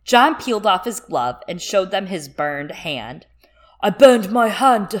 Jon peeled off his glove and showed them his burned hand. I burned my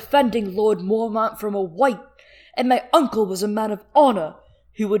hand defending Lord Mormont from a wight, and my uncle was a man of honor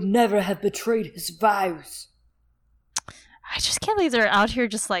who would never have betrayed his vows. I just can't believe they're out here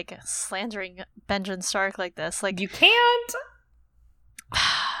just, slandering Benjen Stark like this. You can't!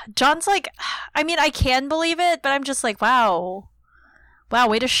 Jon's I can believe it, but I'm just wow. Wow,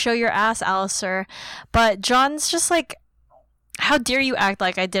 way to show your ass, Alliser. But Jon's just how dare you act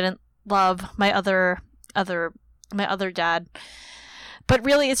like I didn't love my other dad. But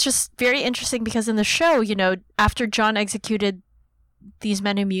really, it's just very interesting because in the show, after Jon executed these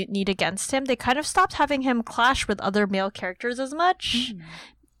men who mutinied against him, they kind of stopped having him clash with other male characters as much,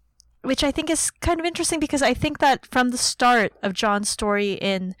 which I think is kind of interesting because I think that from the start of Jon's story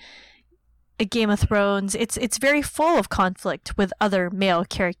in a Game of Thrones, it's very full of conflict with other male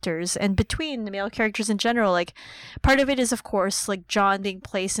characters and between the male characters in general. Like, part of it is, of course, like Jon being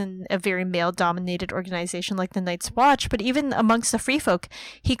placed in a very male-dominated organization like the Night's Watch, but even amongst the free folk,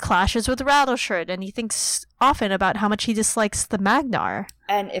 he clashes with Rattleshirt, and he thinks often about how much he dislikes the Magnar.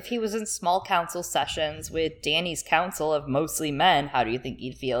 And if he was in small council sessions with Dany's council of mostly men, how do you think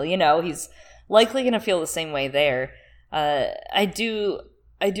he'd feel? You know, he's likely going to feel the same way there. I do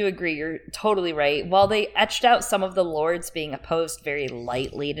agree. You're totally right. While they etched out some of the lords being opposed very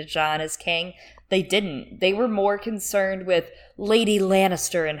lightly to Jon as king, they didn't. They were more concerned with Lady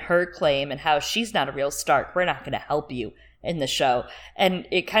Lannister and her claim and how she's not a real Stark. We're not going to help you in the show. And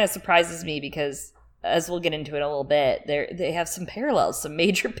it kind of surprises me because, as we'll get into in a little bit, they have some parallels, some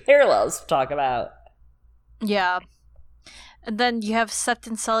major parallels to talk about. Yeah. And then you have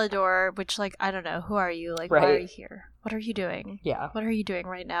Septon Celador, which, like, I don't know, who are you? Like, right. Why are you here? What are you doing? Yeah. What are you doing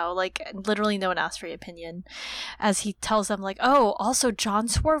right now? Like, literally no one asked for your opinion. As he tells them, like, oh, also Jon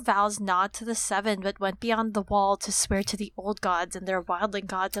swore vows not to the Seven, but went beyond the wall to swear to the old gods and their wildling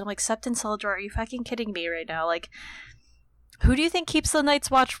gods. And I'm like, Septon Celador, are you fucking kidding me right now? Like, who do you think keeps the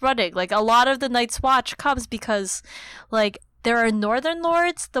Night's Watch running? Like, a lot of the Night's Watch comes because, like, there are Northern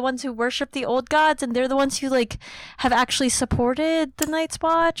Lords, the ones who worship the old gods, and they're the ones who, like, have actually supported the Night's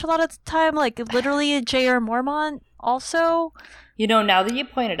Watch a lot of the time. Like, literally, J.R. Mormont also. You know, now that you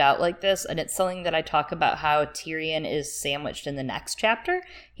point it out like this, and it's something that I talk about how Tyrion is sandwiched in the next chapter.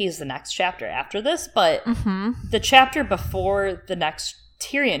 He's the next chapter after this, but the chapter before the next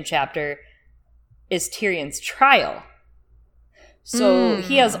Tyrion chapter is Tyrion's trial. So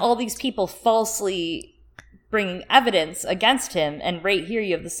he has all these people falsely bringing evidence against him, and right here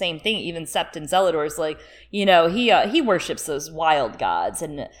you have the same thing. Even Septon Zelador's like, you know, he worships those wild gods,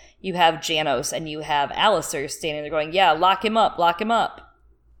 and you have Janos and you have Alliser standing there going, yeah, lock him up.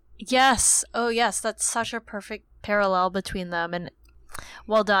 Yes. Oh, yes, that's such a perfect parallel between them, and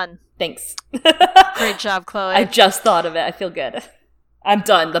well done. Thanks. Great job, Chloe. I just thought of it. I feel good. I'm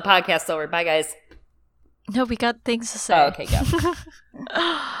done. The podcast's over. Bye, guys. No, we got things to say. Oh, okay, go.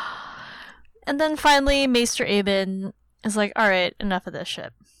 And then finally, Maester Aemon is like, alright, enough of this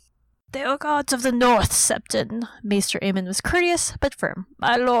shit. They are gods of the north, Septon. Maester Aemon was courteous, but firm.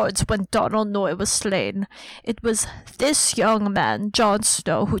 My lords, when Donal Noy was slain, it was this young man, Jon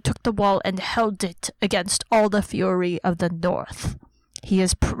Snow, who took the wall and held it against all the fury of the north. He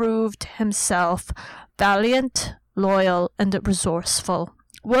has proved himself valiant, loyal, and resourceful.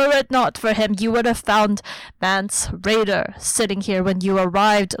 Were it not for him, you would have found Mance Rayder sitting here when you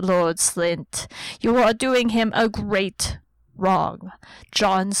arrived, Lord Slint. You are doing him a great wrong.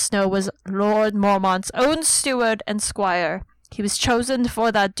 Jon Snow was Lord Mormont's own steward and squire. He was chosen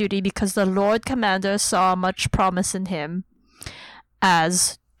for that duty because the Lord Commander saw much promise in him.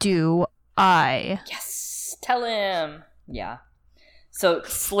 As do I. Yes, tell him. Yeah. So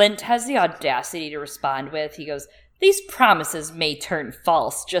Slint has the audacity to respond with, he goes, these promises may turn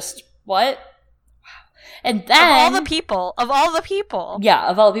false. Just what? Wow. And then Of all the people. Yeah,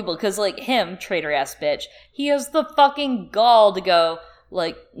 of all the people. Because, like, him, traitor-ass bitch, he has the fucking gall to go,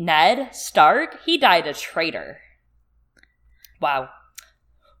 like, Ned Stark? He died a traitor. Wow.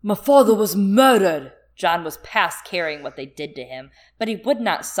 My father was murdered. Jon was past caring what they did to him, but he would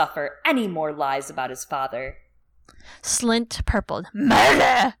not suffer any more lies about his father. Slint purpled.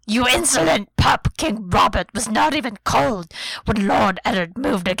 Murder! You insolent pup! King Robert was not even cold when Lord Eddard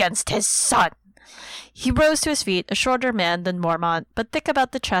moved against his son. He rose to his feet, a shorter man than Mormont, but thick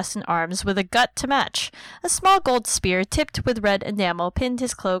about the chest and arms, with a gut to match. A small gold spear, tipped with red enamel, pinned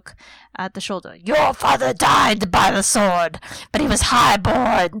his cloak at the shoulder. Your father died by the sword, but he was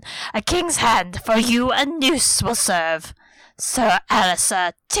high-born. A king's hand for you a noose will serve. Sir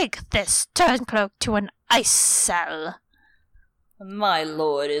Alliser, take this turncloak to an ice cell. My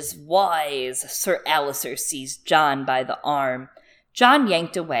lord is wise. Sir Alliser seized Jon by the arm. Jon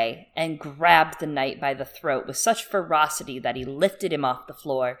yanked away and grabbed the knight by the throat with such ferocity that he lifted him off the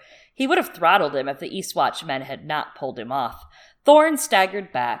floor. He would have throttled him if the Eastwatch men had not pulled him off. Thorne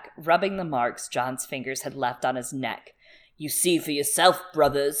staggered back, rubbing the marks Jon's fingers had left on his neck. You see for yourself,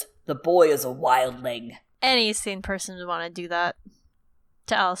 brothers. The boy is a wildling. Any sane person would want to do that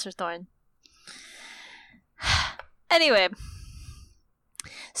to Alliser Thorne. Anyway,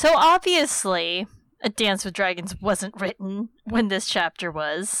 so obviously, A Dance with Dragons wasn't written when this chapter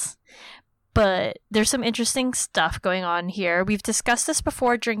was, but there's some interesting stuff going on here. We've discussed this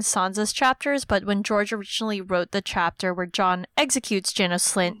before during Sansa's chapters, but when George originally wrote the chapter where Jon executes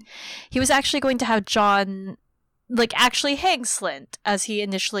Janos Slynt, he was actually going to have Jon, like, actually hang Slynt, as he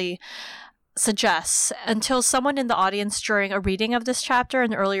initially suggests, until someone in the audience during a reading of this chapter,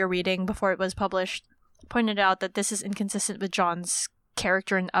 an earlier reading before it was published, pointed out that this is inconsistent with John's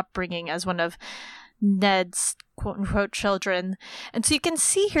character and upbringing as one of Ned's quote-unquote children. And so you can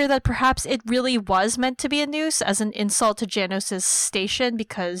see here that perhaps it really was meant to be a noose as an insult to Janos' station,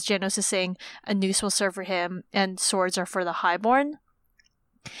 because Janos is saying a noose will serve for him and swords are for the highborn.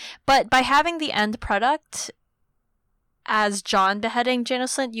 But by having the end product as John beheading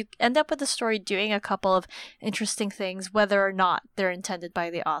Janos Slynt, you end up with the story doing a couple of interesting things, whether or not they're intended by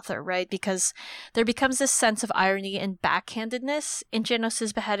the author, right? Because there becomes this sense of irony and backhandedness in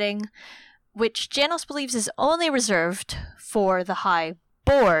Janos' beheading, which Janos believes is only reserved for the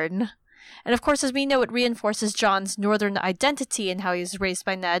highborn. And of course, as we know, it reinforces John's northern identity and how he was raised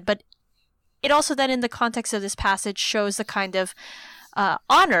by Ned, but it also then, in the context of this passage, shows the kind of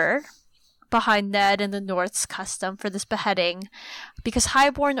honor behind Ned and the North's custom for this beheading, because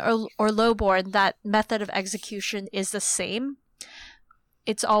highborn or lowborn, that method of execution is the same.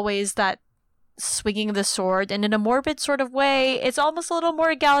 It's always that swinging the sword, and in a morbid sort of way, it's almost a little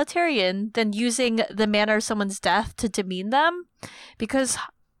more egalitarian than using the manner of someone's death to demean them, because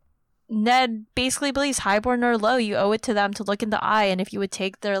Ned basically believes highborn or low, you owe it to them to look in the eye, and if you would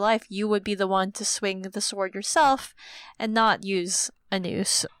take their life, you would be the one to swing the sword yourself and not use a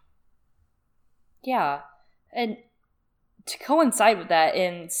noose. Yeah, and to coincide with that,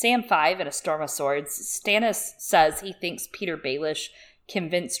 in Sam 5 in A Storm of Swords, Stannis says he thinks Peter Baelish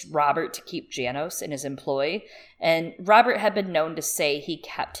convinced Robert to keep Janos in his employ, and Robert had been known to say he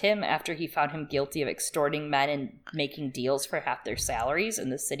kept him after he found him guilty of extorting men and making deals for half their salaries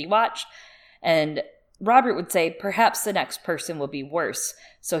in the City Watch. And Robert would say perhaps the next person will be worse,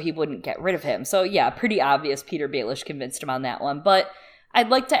 so he wouldn't get rid of him. So yeah, pretty obvious Peter Baelish convinced him on that one. But I'd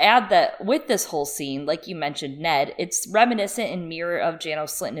like to add that with this whole scene, like you mentioned, Ned, it's reminiscent and mirror of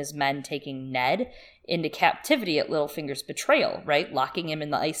Janos Slynt and his men taking Ned into captivity at Littlefinger's betrayal, right? Locking him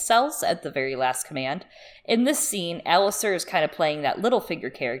in the ice cells at the very last command. In this scene, Alliser is kind of playing that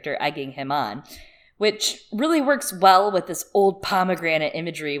Littlefinger character, egging him on, which really works well with this old pomegranate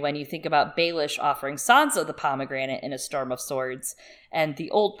imagery when you think about Baelish offering Sansa the pomegranate in A Storm of Swords, and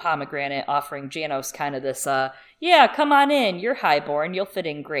the old pomegranate offering Janos kind of this, yeah, come on in, you're highborn, you'll fit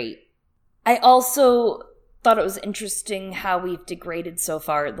in great. I also thought it was interesting how we've degraded so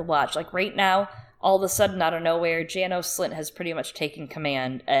far at the Watch. Like right now, all of a sudden, out of nowhere, Janos Slynt has pretty much taken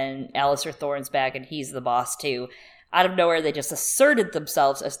command, and Alliser Thorne's back, and he's the boss too. Out of nowhere, they just asserted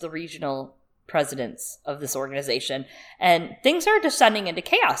themselves as the regional presidents of this organization, and things are descending into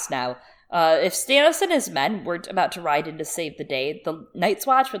chaos now. If Stannis and his men weren't about to ride in to save the day, the Night's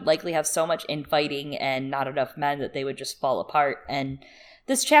Watch would likely have so much infighting and not enough men that they would just fall apart. And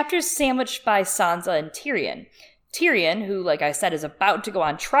this chapter is sandwiched by Sansa and Tyrion. Tyrion, who, like I said, is about to go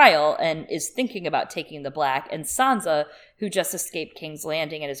on trial and is thinking about taking the Black, and Sansa, who just escaped King's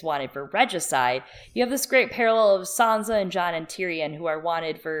Landing and is wanted for regicide. You have this great parallel of Sansa and Jon and Tyrion, who are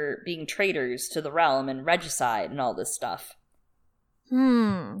wanted for being traitors to the realm and regicide and all this stuff.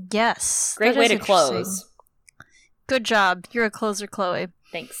 Yes. Great way to close. Good job. You're a closer, Chloe.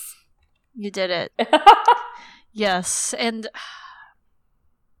 Thanks. You did it. Yes, and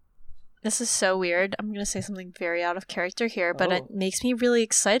this is so weird. I'm going to say something very out of character here, but it makes me really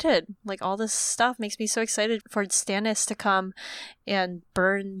excited. Like, all this stuff makes me so excited for Stannis to come and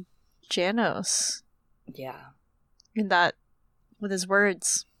burn Janos. Yeah. In that, with his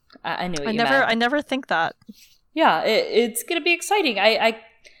words. I knew what you meant. I never think that. Yeah, it's going to be exciting.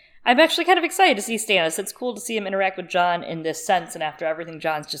 I'm actually kind of excited to see Stannis. It's cool to see him interact with Jon in this sense, and after everything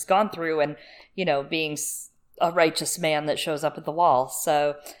Jon's just gone through, and, you know, being a righteous man that shows up at the wall.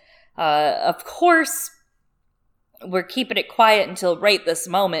 So, of course, we're keeping it quiet until right this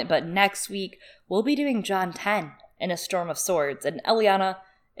moment, but next week we'll be doing Jon 10 in A Storm of Swords. And Eliana,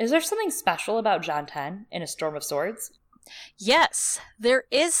 is there something special about Jon 10 in A Storm of Swords? Yes, there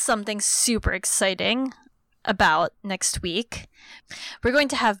is something super exciting about next week. We're going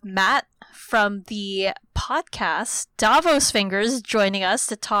to have Matt from the podcast Davos Fingers joining us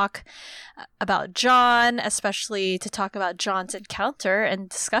to talk about Jon, especially to talk about Jon's encounter and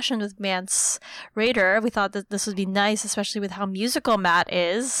discussion with Mance Rayder. We thought that this would be nice, especially with how musical Matt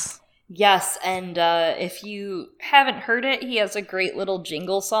is. Yes, and if you haven't heard it, he has a great little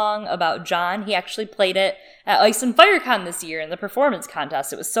jingle song about Jon. He actually played it at Ice and FireCon this year in the performance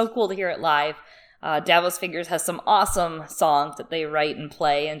contest. It was so cool to hear it live. Davos Fingers has some awesome songs that they write and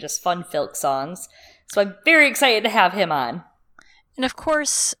play, and just fun filk songs. So I'm very excited to have him on. And of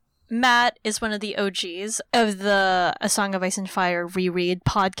course, Matt is one of the OGs of the A Song of Ice and Fire reread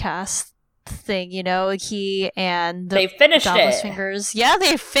podcast thing, he and they finished Dauntless it. Fingers. Yeah,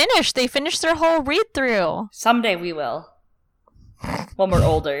 they finished their whole read-through. Someday we will. When we're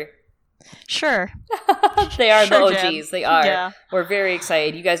older. Sure. They are Sure, the OGs. Jim. They are. Yeah. We're very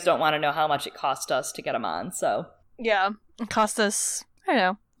excited. You guys don't want to know how much it cost us to get them on, so. Yeah. It cost us, I don't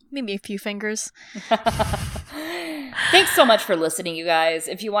know, maybe a few fingers. Thanks so much for listening, you guys.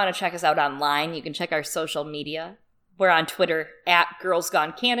 If you want to check us out online, you can check our social media. We're on Twitter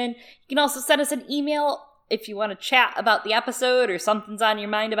 @GirlsGoneCanon. You can also send us an email if you want to chat about the episode or something's on your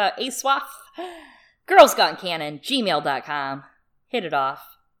mind about ASWAF. GirlsGoneCanon@gmail.com. Hit it off.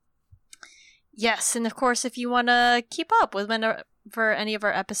 Yes, and of course, if you want to keep up with whenever any of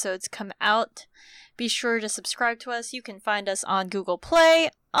our episodes come out, be sure to subscribe to us. You can find us on Google Play,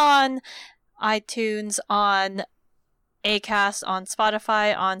 on iTunes, on Acast, on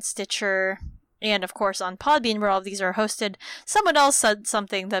Spotify, on Stitcher, and of course on Podbean, where all of these are hosted. Someone else said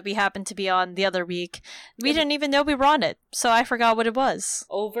something that we happened to be on the other week. We didn't even know we were on it, so I forgot what it was.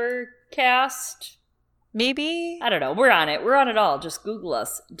 Overcast? Maybe? I don't know. We're on it. We're on it all. Just Google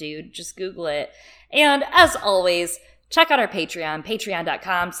us, dude. Just Google it. And as always, check out our Patreon,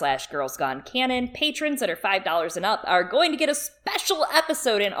 patreon.com/girlsgonecanon. Patrons that are $5 and up are going to get a special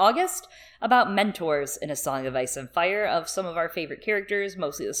episode in August about mentors in A Song of Ice and Fire of some of our favorite characters,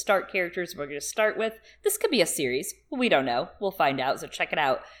 mostly the Stark characters we're going to start with. This could be a series. We don't know. We'll find out, so check it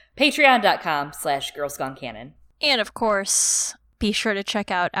out. Patreon.com/girlsgonecanon. And of course, be sure to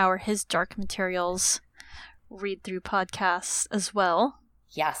check out our His Dark Materials read-through podcasts as well.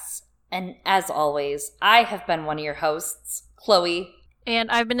 Yes. And as always, I have been one of your hosts, Chloe. And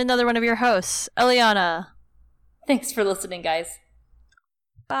I've been another one of your hosts, Eliana. Thanks for listening, guys.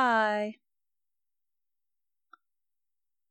 Bye.